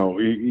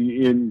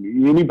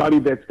 anybody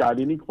that's got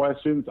any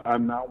questions,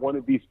 I'm not one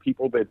of these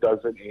people that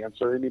doesn't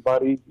answer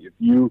anybody. If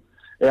you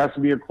ask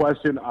me a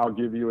question, I'll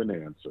give you an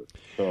answer.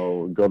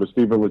 So go to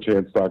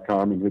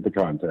StephenLachance.com and hit the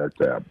contact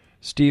tab.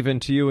 Stephen,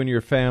 to you and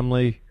your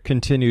family,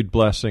 continued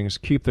blessings.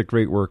 Keep the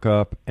great work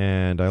up,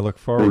 and I look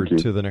forward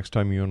to the next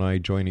time you and I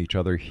join each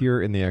other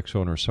here in the X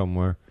Zone or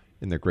somewhere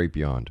in the great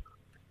beyond.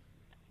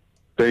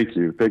 Thank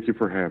you. Thank you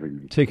for having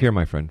me. Take care,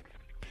 my friend.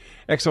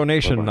 X Zone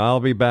Nation, bye-bye. I'll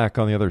be back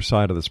on the other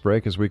side of this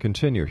break as we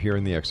continue here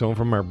in the X Zone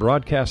from our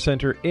broadcast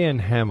center in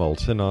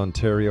Hamilton,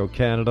 Ontario,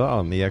 Canada,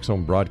 on the X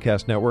Zone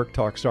Broadcast Network,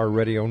 Talkstar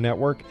Radio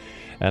Network,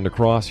 and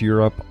across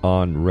Europe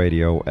on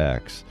Radio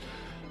X.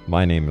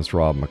 My name is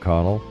Rob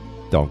McConnell.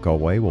 Don't go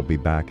away. We'll be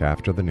back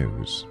after the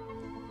news.